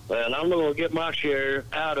 And I'm going to get my share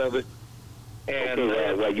out of it, and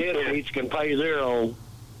entities can pay their own.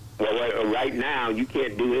 Well, right now, you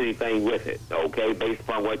can't do anything with it, okay, based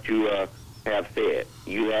upon what you have said.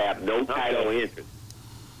 You have no title or interest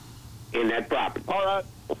in that property. All right.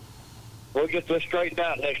 We'll get this straightened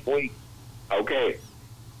out next week. Okay.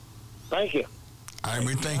 Thank you. All right,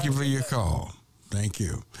 we thank you for your call. Thank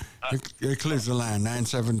you. It clears the line,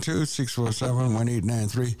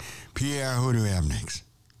 972-647-1893. Pierre, who do we have next?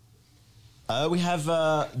 We have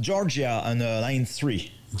Georgia on line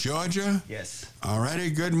 3. Georgia? Yes. All righty.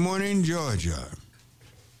 Good morning, Georgia.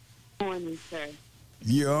 Good morning, sir.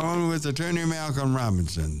 You're on with Attorney Malcolm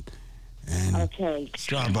Robinson. And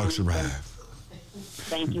Starbucks arrived.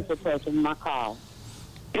 Thank you for taking my call.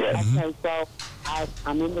 Okay, so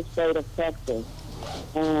I'm in the state of Texas,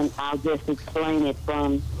 and I'll just explain it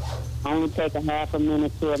from, only take a half a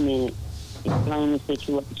minute to a minute, explain the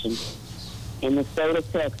situation. In the state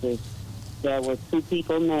of Texas, there were two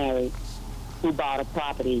people married who bought a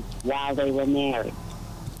property while they were married.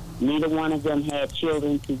 Neither one of them had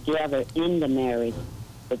children together in the marriage,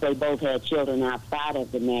 but they both had children outside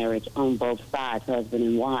of the marriage on both sides, husband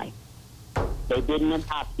and wife. They didn't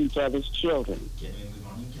adopt each other's children.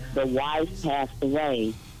 The wife passed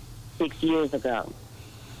away 6 years ago.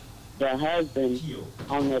 The husband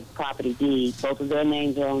on the property deed, both of their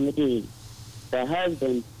names are on the deed. The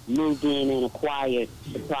husband moved in and acquired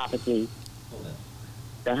the property.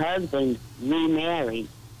 The husband remarried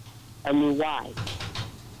a new wife.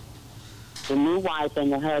 The new wife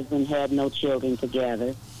and the husband had no children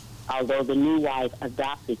together, although the new wife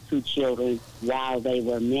adopted 2 children while they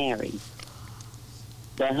were married.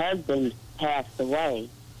 The husband passed away.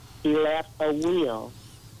 He left a will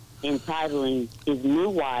entitling his new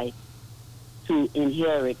wife to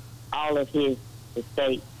inherit all of his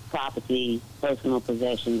estate, property, personal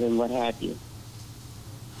possessions, and what have you.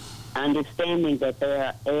 Understanding that there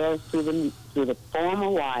are heirs to the former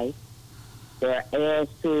wife, there are heirs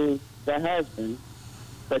to the husband,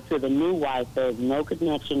 but to the new wife there is no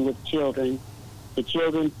connection with children. The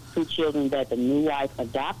 2 children that the new wife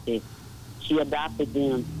adopted, she adopted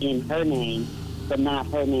them in her name, but not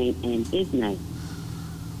her name and his name.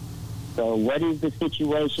 So what is the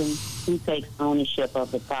situation? Who takes ownership of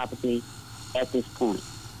the property at this point?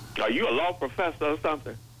 Are you a law professor or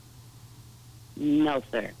something? No,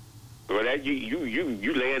 sir. Well, that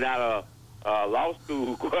you laying out a law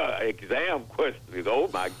school exam questions. Oh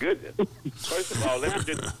my goodness! First of all, let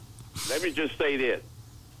me just say this.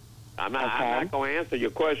 I'm not going to answer your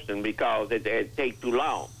question because it takes too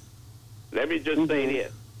long. Let me just say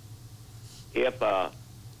this: if a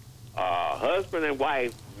husband and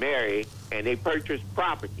wife marry and they purchase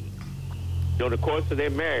property during the course of their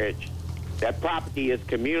marriage, that property is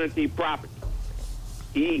community property.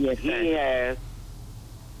 He has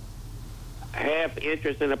half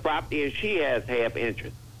interest in the property and she has half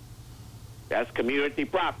interest. That's community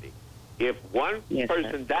property. If one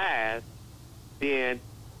person dies, then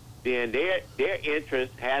their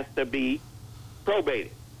interest has to be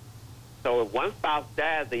probated. So if one spouse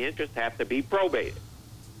dies, the interest has to be probated.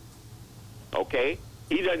 Okay?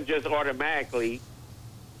 He doesn't just automatically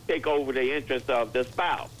take over the interest of the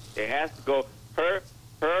spouse. It has to go, her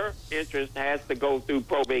interest has to go through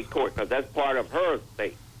probate court because that's part of her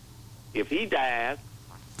estate. If he dies,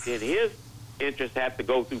 then his interest has to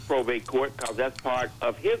go through probate court because that's part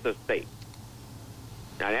of his estate.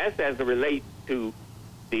 Now that's as it relates to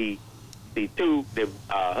the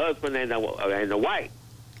husband and the wife.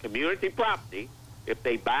 Community property, if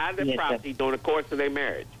they buy the property during the course of their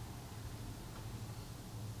marriage.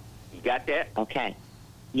 You got that? Okay.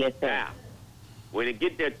 Yes, sir. Now, when it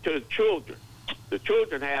gets there to the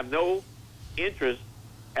children have no interest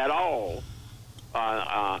at all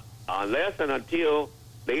unless and until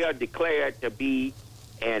they are declared to be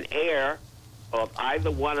an heir of either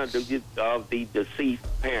one of the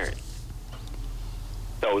deceased parents.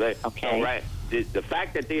 So that the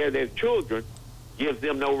fact that they are their children gives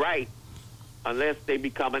them no right unless they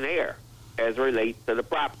become an heir as it relates to the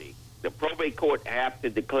property. The probate court has to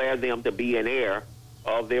declare them to be an heir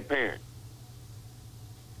of their parents,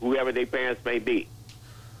 whoever their parents may be.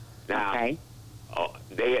 Now,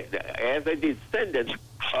 they, as a descendant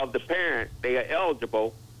of the parent, they are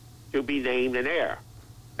eligible to be named an heir.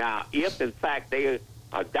 Now, if in fact they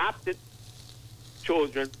adopted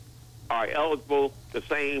children are eligible the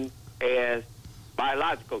same as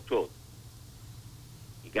biological children.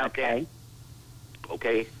 You got that?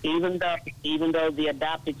 Okay. Even though the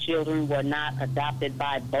adopted children were not adopted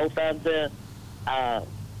by both of the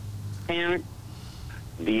parents?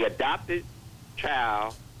 The adopted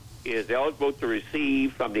child is eligible to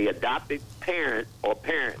receive from the adopted parent or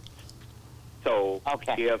parents. So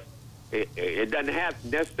if it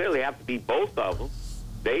doesn't necessarily have to be both of them,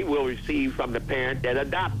 they will receive from the parent that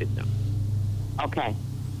adopted them. Okay.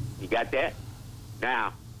 You got that?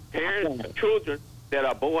 Now, parents, children that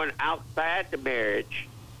are born outside the marriage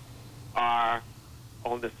are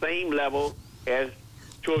on the same level as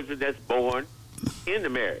children that's born in the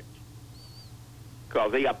marriage,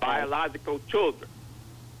 because they are biological children.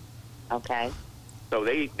 Okay. So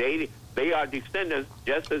they are descendants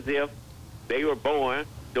just as if they were born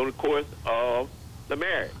during the course of the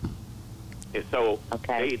marriage. And so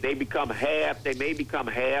they may become half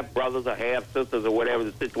brothers or half sisters or whatever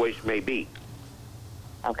the situation may be.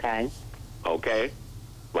 Okay. Okay?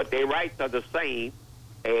 But their rights are the same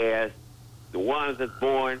as the ones that's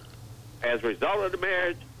born as a result of the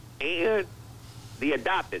marriage and the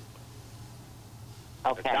adopted.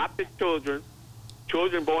 Okay. Adopted children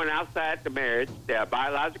born outside the marriage, they are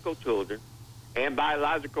biological children, and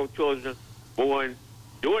biological children born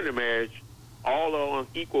during the marriage, all are on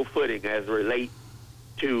equal footing as it relates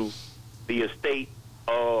to the estate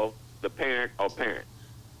of the parent or parents,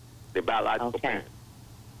 the biological parent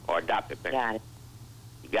or adopted parent. Got it.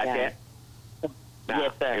 You got that? Now,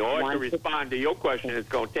 yes, sir. In order to respond to your question, it's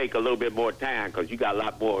going to take a little bit more time because you got a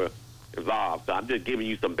lot more involved. So I'm just giving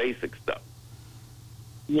you some basic stuff.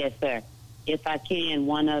 Yes, sir. If I can,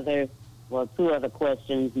 two other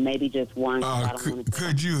questions, maybe just one.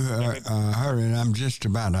 Could you hurry? I'm just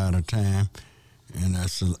about out of time, and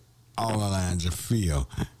that's all the lines are filled.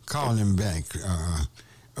 Call him back.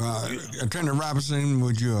 Attorney Robinson,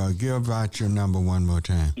 would you give out your number one more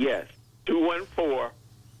time? Yes,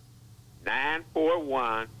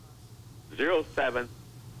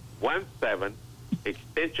 214-941-0717,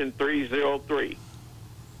 extension 303.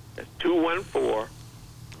 That's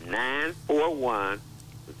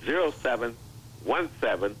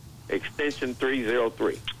 214-941-0717, extension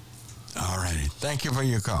 303. All righty. Thank you for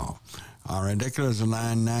your call. All right, that closes the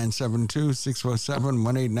line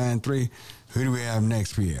 972-647-1893. Who do we have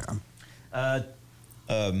next, Pierre?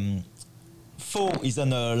 Four is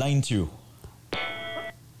on line 2.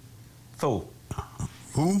 Four.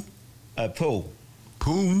 Who? Paul.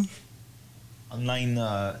 Paul? On line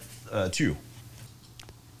 2.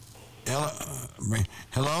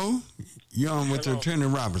 Hello? You're on with Attorney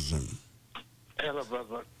Robinson. Hello,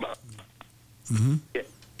 brother. Mm-hmm.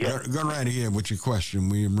 Yeah. Go right ahead with your question.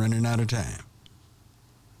 We're running out of time.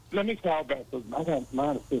 Let me call back. I got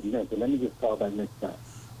mine is sitting there, so let me just call back next time.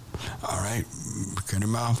 All right. Cut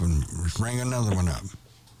him off and bring another one up.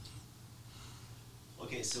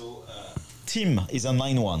 Okay, so Tim is on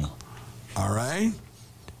line 1. All right.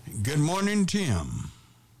 Good morning, Tim.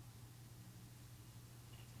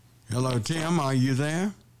 Hello, Tim. Are you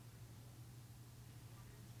there?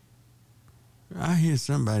 I hear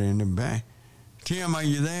somebody in the back. Tim, are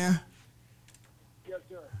you there? Yes,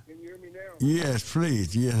 sir. Can you hear me now? Yes,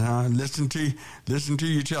 please. Yes, listen to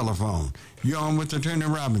your telephone. You're on with Attorney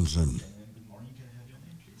Robinson.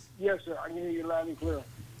 Yes, sir. I can hear you loud and clear.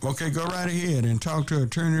 Okay, go right ahead and talk to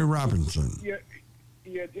Attorney Robinson. Yeah,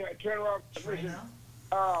 Attorney Robinson.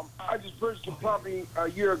 I just purchased a property a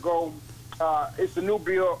year ago. It's a new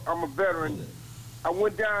bill. I'm a veteran. I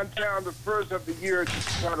went downtown the first of the year to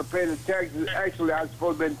try to pay the taxes. Actually, I was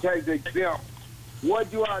supposed to be tax exempt.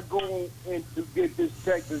 What do I go in to get this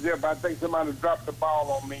tax exempt? I think somebody dropped the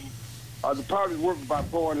ball on me. The property's worth about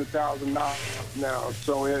 $400,000 now.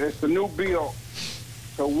 So it's a new bill.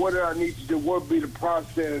 So what do I need to do? What would be the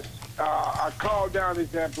process? I called down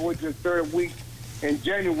this after went to the third week in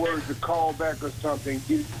January to call back or something.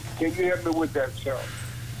 Can you help me with that, sir?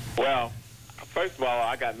 Well, first of all,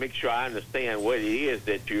 I got to make sure I understand what it is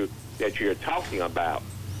that you're talking about,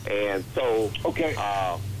 and so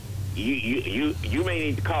you may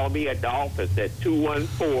need to call me at the office at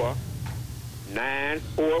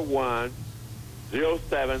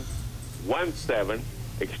 214-941-0717,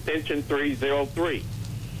 extension 303.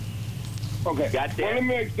 Okay. Got that? Well, let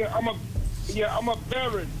me explain. I'm a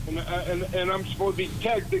veteran, and I'm supposed to be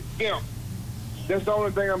tax exempt. That's the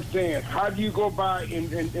only thing I'm saying. How do you go by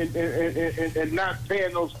and not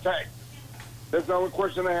paying those taxes? That's the only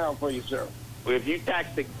question I have for you, sir. Well, if you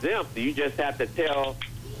tax exempt, you just have to tell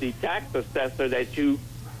the tax assessor that you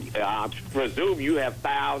presume you have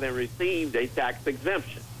filed and received a tax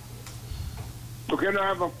exemption. Because I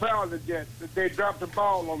haven't found it yet. They dropped the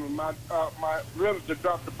ball on me. My relative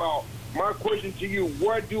dropped the ball. My question to you,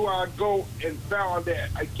 where do I go and found that?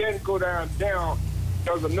 I can't go down.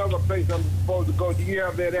 There's another place I'm supposed to go. Do you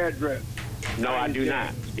have that address? No, I do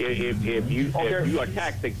not. If you are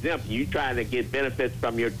tax exempt, you trying to get benefits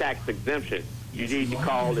from your tax exemption, you need to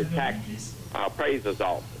call the tax appraiser's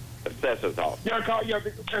office, assessor's office. That's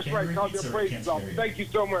right. Call the appraiser's office. Thank you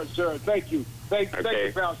so much, sir. Thank you. Thank you,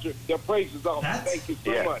 Pastor. The appraiser's office. Thank you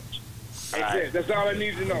so much. That's it. That's all I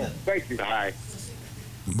need to know. Thank you. All right.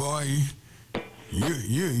 Boy,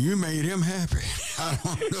 you made him happy. I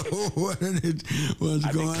don't know what's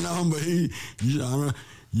going on, but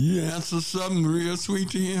you answered something real sweet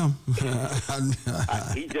to him.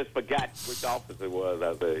 He just forgot which office it was,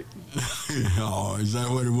 I think. Oh, is that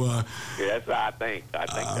what it was? Yeah, that's what I think.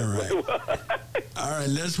 That's what it was. All right,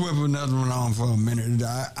 let's whip another one on for a minute.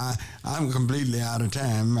 I'm completely out of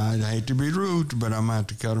time. I hate to be rude, but I'm going to have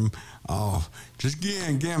to cut them off. Just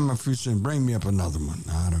give him a few cents. Bring me up another one.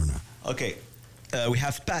 I don't know. Okay. We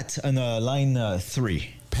have Pat on line 3.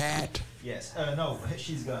 Pat? Yes. No,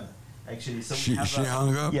 she's gone. Actually, so she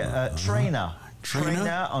hung up? Yeah, Trina.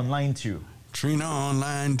 Trina on line 2. Trina on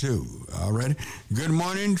line 2. All right. Good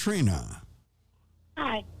morning, Trina.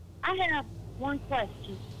 Hi. I have one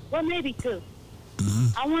question. Well, maybe two.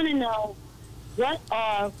 I want to know, what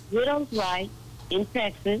are widows' rights in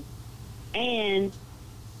Texas, and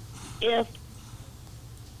if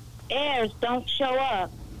heirs don't show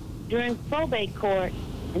up during probate court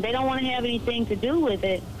and they don't want to have anything to do with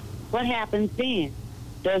it, what happens then?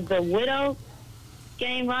 Does the widow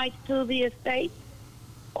gain rights to the estate,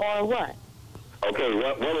 or what? Okay,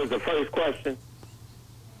 what was the first question?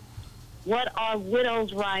 What are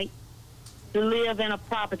widows' rights to live in a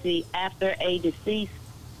property after a deceased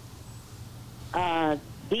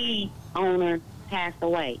deed owner passed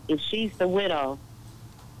away? If she's the widow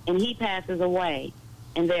and he passes away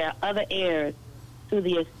and there are other heirs to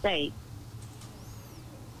the estate,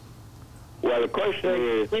 well, the question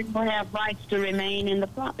is, we will have rights to remain in the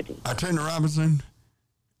property. Attorney Robinson,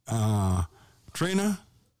 Trina?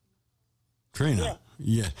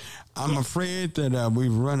 Yes. I'm afraid that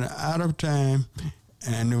we've run out of time,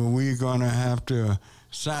 and we're going to have to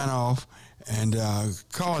sign off and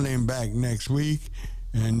call him back next week.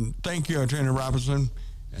 And thank you, Attorney Robinson.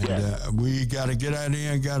 And we got to get out of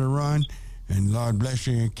here and got to run. And Lord bless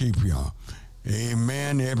you and keep y'all.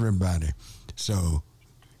 Amen, everybody. So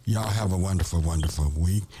y'all have a wonderful, wonderful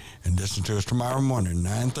week. And listen to us tomorrow morning,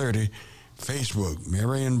 9:30, Facebook,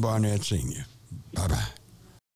 Marion Barnett Sr. Bye-bye.